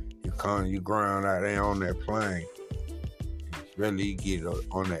 You ground out there on that plane. Really, you get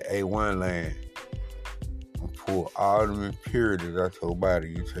on that A1 land and pull all them impurities out your body.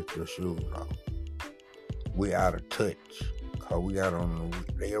 You take your shoes off. We out of touch. Cause we got on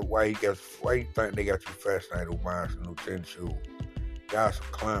the. Why you think they got you fascinated with buying some new tennis shoes? Y'all some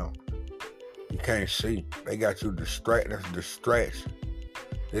clowns. You can't see. They got you distracted. That's a distraction.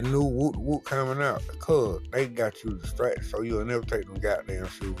 The new Woot coming out, cause they got you distracted, so you'll never take them goddamn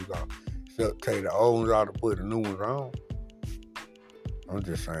shoes off. Except take the old ones out to put the new ones on. I'm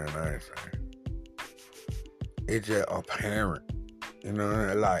just saying, I ain't saying. It's just apparent. You know what I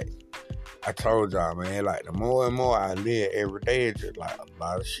mean? Like, I told y'all, man, like, the more and more I live every day, it's just like a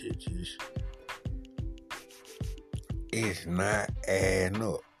lot of shit just, it's not adding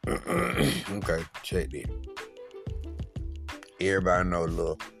up. Okay, check this. Everybody know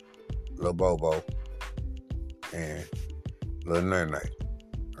Lil Bobo and Lil Nene,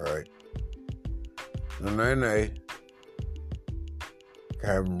 right? Lil Nene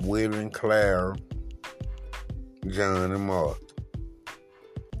have William, Claire, John, and Martha.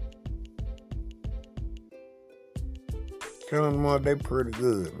 John and Martha, they pretty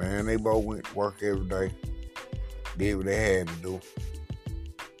good, man. They both went to work every day, did what they had to do.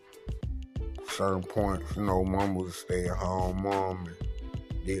 Certain points, you know, mom was a stay-at-home mom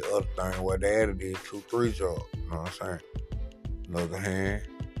and did other things. Well, daddy did 2-3 jobs, you know what I'm saying? On the other hand,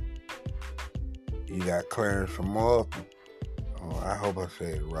 you got Clarence from Martha. I hope I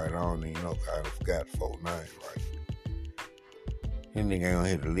said it right. I don't even know, I forgot the full name right. This nigga ain't gonna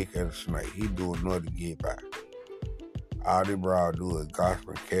hit the lick at a snake. He do enough to get by. All they bro do is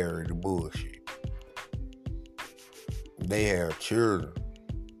gospel and carry the bullshit. They have children.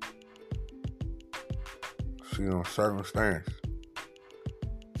 See them circumstances.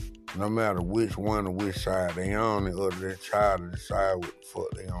 No matter which one or which side they on, the other their child to decide what the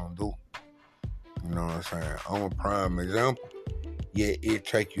fuck they gonna do. You know what I'm saying? I'm a prime example. Yet it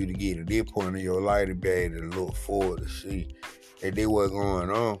take you to get to this point in your life to be able to look forward to see that they what's going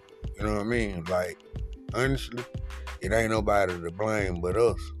on. You know what I mean? Like, honestly, it ain't nobody to blame but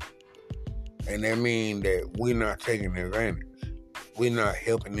us. And that mean that we're not taking advantage. We're not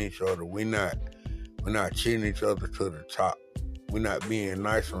helping each other. We're not cheating each other to the top. We're not being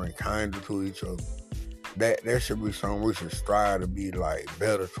nicer and kinder to each other. That should be something we should strive to be like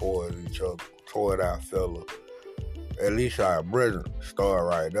better towards each other, toward our fellow. At least our brethren start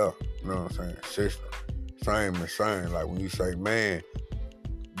right there. You know what I'm saying? Sister. Same and same. Like when you say man,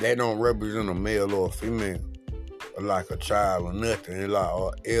 that don't represent a male or a female. Or like a child or nothing. It's like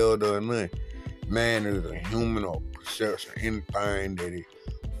an elder or nothing. Man is a human or perception, anything that is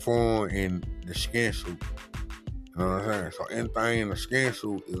formed in the skin suit. You know what I'm saying? So anything in the skin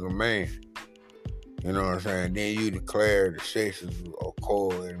suit is a man. You know what I'm saying? Then you declare the sexes or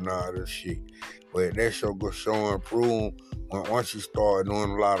core and all this shit. But that show and prove once you start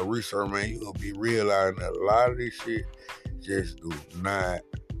doing a lot of research, man, you'll be realizing that a lot of this shit just do not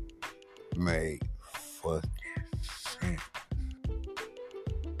make fucking sense.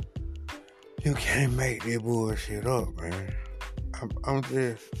 You can't make this bullshit up, man. I'm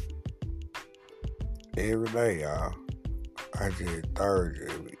just every day, y'all. I just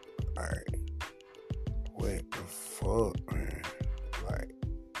Thursday, like, what the fuck, man? Like,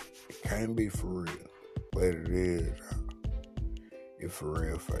 it can't be for real, but it is. It's for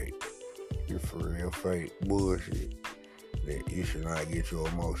real fake. It's for real fake bullshit that you should not get your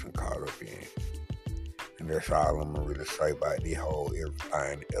emotion caught up in. And that's all I'm gonna really say about this whole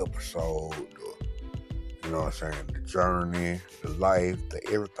everything, the episode, you know what I'm saying, the journey, the life, the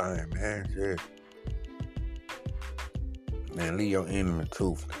everything, man. Just, man, leave your enemy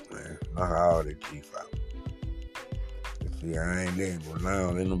toothless, man. Knock all that teeth out. See, I ain't letting go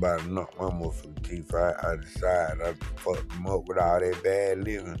down. Ain't nobody knock my motherfucking teeth out. I decided I'd fuck them up with all that bad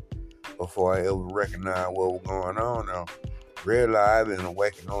living before I ever recognized what was going on now. Realized I've been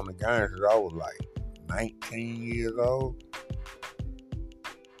awakening on the game since I was like 19 years old.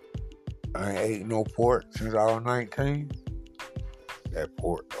 I ain't ate no pork since I was 19. That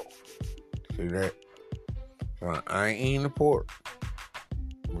pork though. See that? So I ain't eating the pork.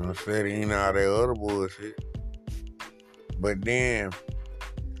 I'm instead of eating all that other bullshit. But then,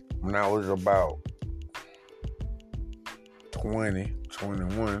 when I was about 20,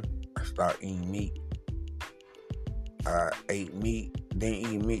 21, I started eating meat. I ate meat,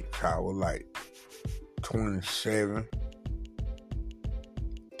 didn't eat meat till I was like 27.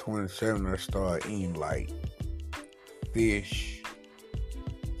 27, I started eating like fish,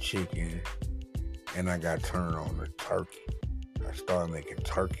 chicken, and I got turned on to turkey. I started making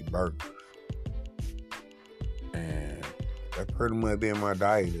turkey burgers. And that pretty much been my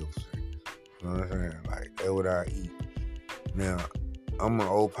diet ever since. You know what I'm saying? Like, that's what I eat. Now, I'm an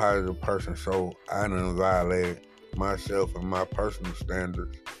old positive person, so I done violated myself and my personal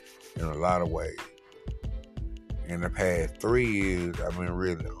standards in a lot of ways. In the past 3 years, I've been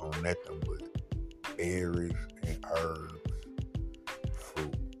really on nothing but berries and herbs,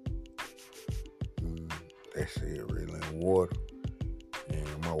 fruit. That's it, really, and water.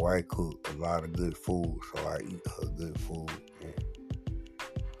 And my wife cooked a lot of good food, so I eat her good food. And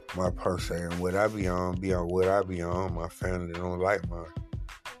my person, what I be on what I be on. My family don't like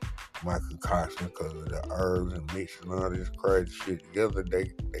my concoction because of the herbs and mixing all this crazy shit together. They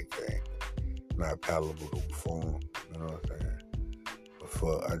can't. Not palatable for them. You know what I'm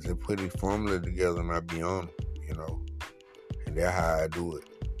saying? I just put this formula together and I be on them, you know. And that's how I do it.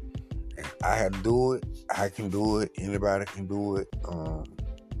 And I had to do it. I can do it. Anybody can do it.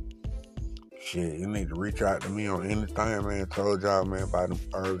 Shit, you need to reach out to me on anything, man. Told y'all, man, about the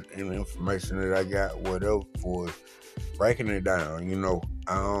herbs and the information that I got, whatever, for breaking it down. You know,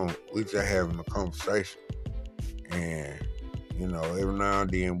 we just having a conversation. And, you know, every now and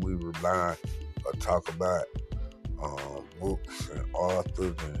then we rely or talk about books and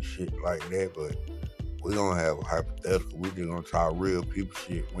authors and shit like that, but we gonna have a hypothetical. We just gonna talk real people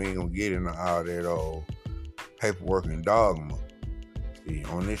shit. We ain't gonna get into all that old paperwork and dogma. See,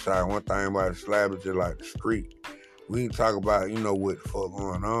 on this side, one thing about the slab is just like the street. We can talk about, you know, what the fuck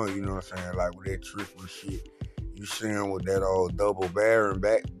going on, you know what I'm saying, like with that triple shit. You see them with that old double barrel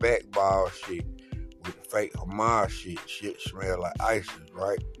back ball shit, with the fake Hamas shit smell like ISIS,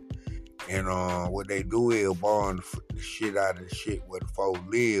 right? And what they do is borrow the shit out of the shit where the folks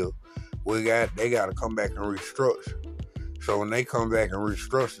live. They got to come back and restructure. So when they come back and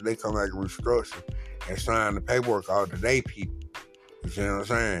restructure, and sign the paperwork out to their people. You see what I'm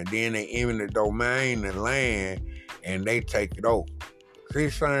saying? Then they even the domain and land, and they take it over. See,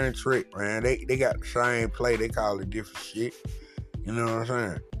 same trick, man. They got the same play. They call it different shit. You know what I'm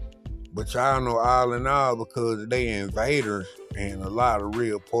saying? But y'all know all in all, because they invaders and a lot of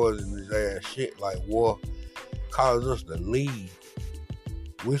real poisonous ass shit like war cause us to leave.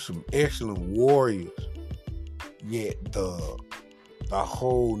 We're some excellent warriors, yet the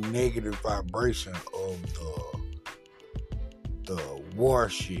whole negative vibration of the war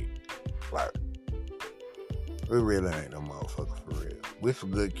shit, like, we really ain't no motherfucker for real. We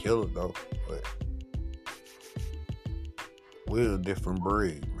some good killers though, but we're a different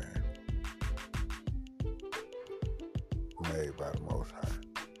breed, man. Made by the Most High.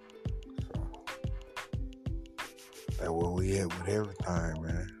 So that's where we at with everything,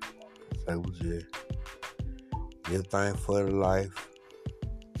 man. So we just live things for the life.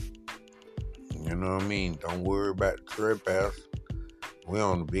 You know what I mean? Don't worry about the trip house. We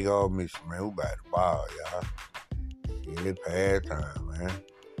on the big old mission, man. We about to ball, y'all. Shit, it past time, man.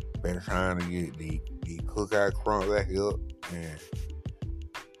 Better time to get the cookout crunk back up and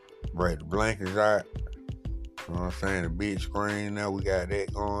break the blankets out. You know what I'm saying? The big screen now, we got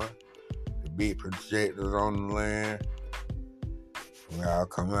that going. The big projectors on the land. We all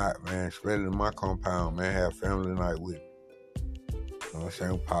come out, man, especially in my compound, man. Have family night with me. You know what I'm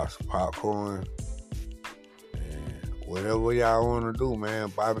saying? Pop some popcorn. And whatever y'all want to do, man.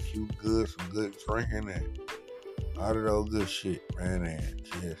 Barbecue good, some good drinking, and all of those good shit, man. And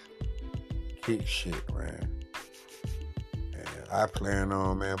just kick shit, man. And I plan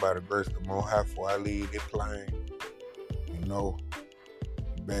on, man, by the grace of the Most High, before I leave this plane, you know,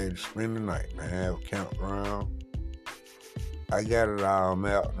 be able to spend the night, man. Have a campground. I got it all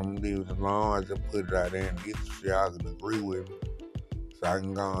mapped. I'm gonna leave it alone. I just put it out there and get the shit y'all can agree with me, so I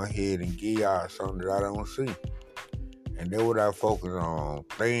can go ahead and give y'all something that I don't see. And that's what I focus on.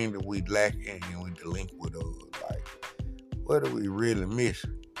 Things that we lacking and we delinquent of. Like, what are we really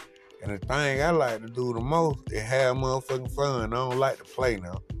missing? And the thing I like to do the most is have motherfucking fun. I don't like to play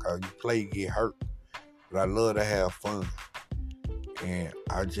now, because you play, you get hurt. But I love to have fun. And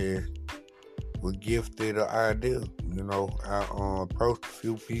I just was gifted an idea. You know, I approached a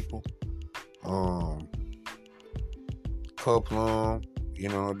few people couple of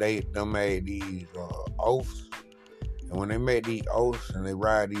them, they made these oaths. And when they make these oaths and they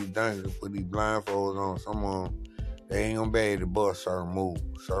ride these donkeys and put these blindfolds on, some of them, they ain't gonna be able to bust certain moves.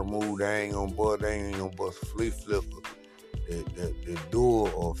 Certain moves, they ain't gonna bust a flea flipper, the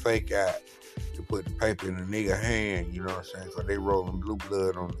dual or fake out to put the paper in the nigga hand, you know what I'm saying? Because they rolling blue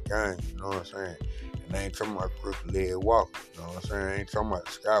blood on the game, you know what I'm saying? And they ain't talking about crooked leg walker, you know what I'm saying? I ain't talking about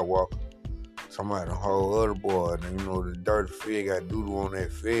Skywalker. Somebody the whole other boy, and the dirty fig got doodle on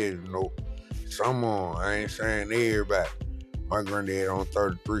that fed, some on. I ain't saying everybody. My granddad on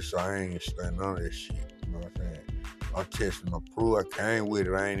 33, so I ain't saying none of that shit. You know what I'm saying? I'm testing the proof. I came with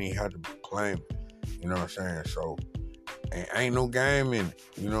it. I ain't even have to claim it. You know what I'm saying? So, ain't no game in it.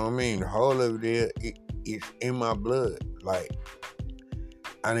 You know what I mean? The whole of it, it's in my blood. Like,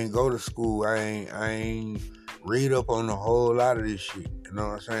 I didn't go to school. I ain't read up on a whole lot of this shit. You know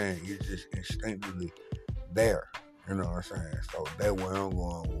what I'm saying? It's just instinctively there. You know what I'm saying? So that's where I'm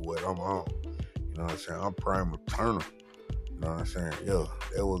going with what I'm on. You know what I'm saying? I'm prime eternal. You know what I'm saying? Yeah,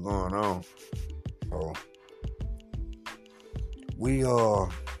 that's what's going on. So we are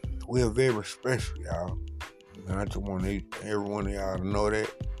very special, y'all. And I just want every one of y'all to know that,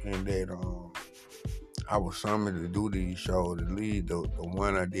 and that I was summoned to do these shows, to lead the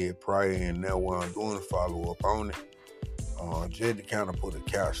one I did prior, and now what I'm doing to follow up on it. Just to kind of put a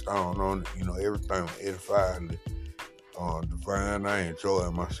capstone on it, everything edified, divine. I enjoy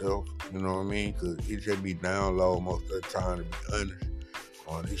it myself, you know what I mean? Because it just be down low most of the time, to be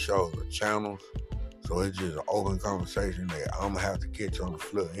honest. These shows are channels, so it's just an open conversation that I'm going to have to catch on the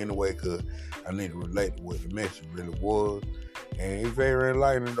flip anyway, because I need to relate to what the message really was. And it's very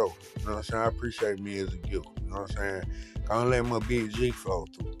enlightening, though. You know what I'm saying? I appreciate me as a gift. You know what I'm saying? I don't let my big G flow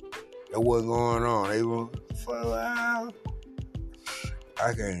through. That what's going on. They were for a while.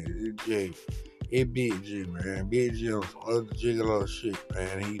 I can't. It Big G, man. Big G on some other gigolo shit,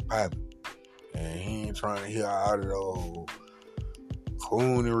 man. He poppin'. And he ain't trying to hear all of those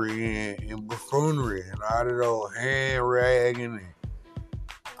coonery and buffoonery and all of those hand ragging and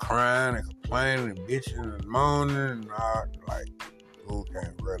crying and complaining and bitching and moaning and all. Like, who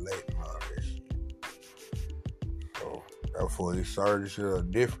can't relate to all that shit? So, therefore, these certain shit are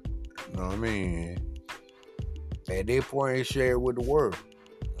different. You know what I mean? At that point, it's shared with the world.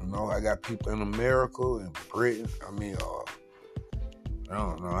 I got people in America and Britain. I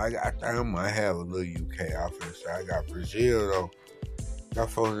don't know. I think I might have a little UK outfit. I got Brazil, though. Got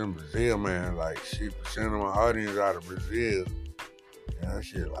folks in Brazil, man. Like, 6% of my audience out of Brazil. And that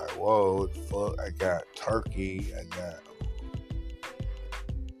shit like, whoa, what the fuck? I got Turkey.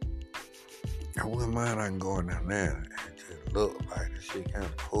 I wouldn't mind I can go in down there and just look like the shit kind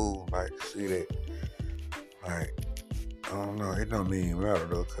of cool. Like, to see that. Like, I don't know. It don't even matter,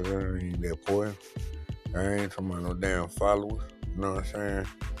 though, because it ain't even that important. I ain't talking about no damn followers. You know what I'm saying?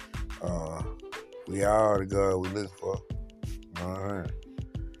 We all the God we looking for. You know what I'm saying?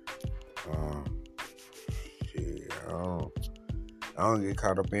 Shit, I don't get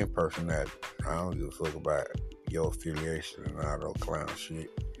caught up in personality. I don't give a fuck about your affiliation and all that clown shit.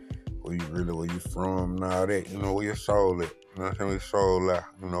 Where you from and all that. Where your soul at. You know what I'm saying? Where your soul at,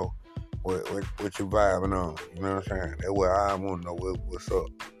 What you vibing on, you know what I'm saying? That's what I want to know, what's up,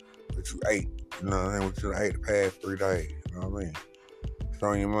 what you ate, you know what I'm saying? What you ate the past 3 days, you know what I mean? What's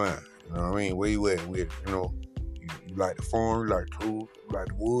on your mind, you know what I mean? Where you at with it, you like the farm, you like the tools, you like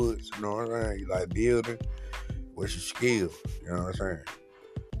the woods, you know what I'm saying? You like building, what's your skills, you know what I'm saying?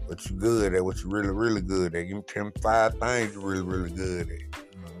 What you good at, what you really, really good at. Give me 10, 5 things you really, really good at, you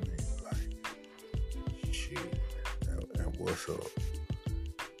know what I mean? Like, shit, and what's up?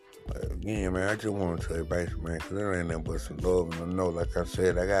 Again, man, I just want to touch base, man, because there ain't nothing but some love and I know, like I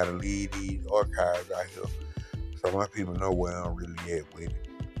said, I got to lead these archives out here so my people know where I'm really at with it,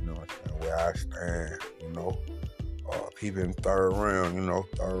 you know what I'm saying, where I stand, people in third round,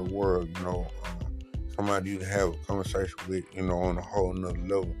 third world, somebody you can have a conversation with, on a whole nother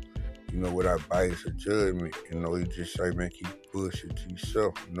level, without bias or judgment, you just say, man, keep bullshit to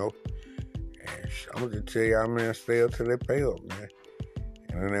yourself, and I'm going to tell y'all, man, stay up till they pay up, man.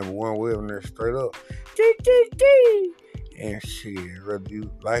 And I never one way on there straight up. And shit, whether you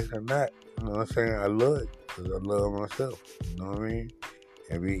like it or not, you know what I'm saying? I love it because I love myself. You know what I mean?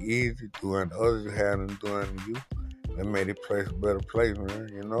 It'd be easy doing the others you had and doing to you. That made this place a better place, man,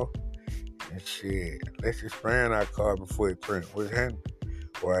 And shit, let's expand our carbon footprint. What's happening?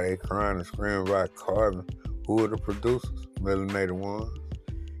 Why they crying and screaming about carbon? Who are the producers? Melanated ones.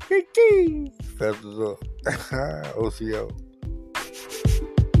 Feathers up. OCO.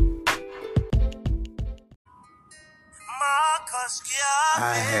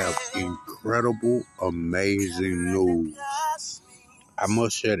 I have incredible, amazing news. I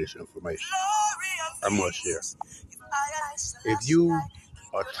must share this information. I must share. If you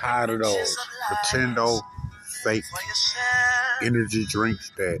are tired of those pretendo fake energy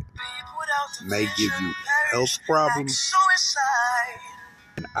drinks that may give you health problems,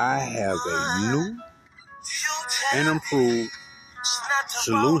 and I have a new and improved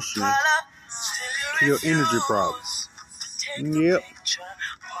solution to your energy problems. Yep.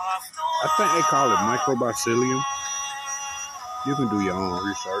 I think they call it microbacillium. You can do your own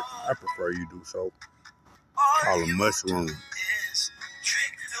research. I prefer you do so. Call them mushrooms.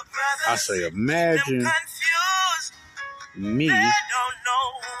 I say, imagine me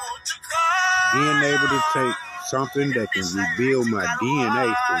being able to take something that can rebuild my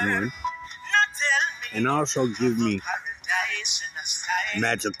DNA for one, and also give me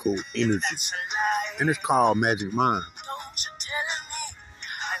magical energy. And it's called Magic Mind.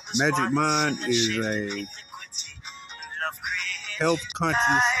 Magic Mind is a health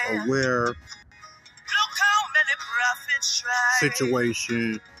conscious, aware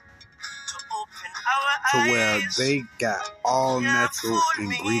situation to where they got all natural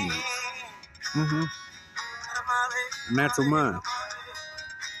ingredients. Natural Mind.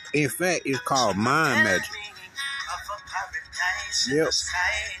 In fact, it's called Mind Magic. Yep.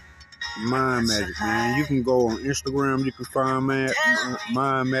 Mind Magic, man. You can go on Instagram, you can find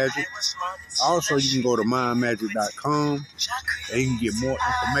Mind Magic. Also, you can go to mindmagic.com and you can get more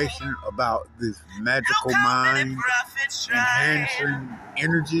information about this magical mind enhancing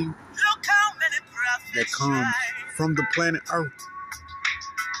energy that comes from the planet Earth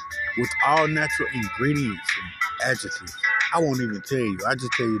with all natural ingredients and adjectives. I won't even tell you. I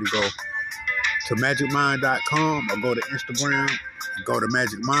just tell you to go to magicmind.com or go to Instagram, go to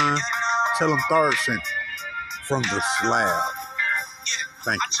Magic Mind. Tell them Third sent you from the slab.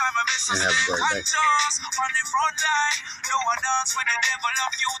 Thank you, and have a great day.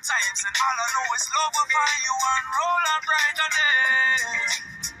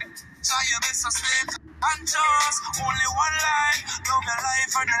 And just only one line, love your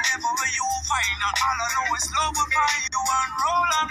life and the level where you find. And all I know is love will find you and roll on.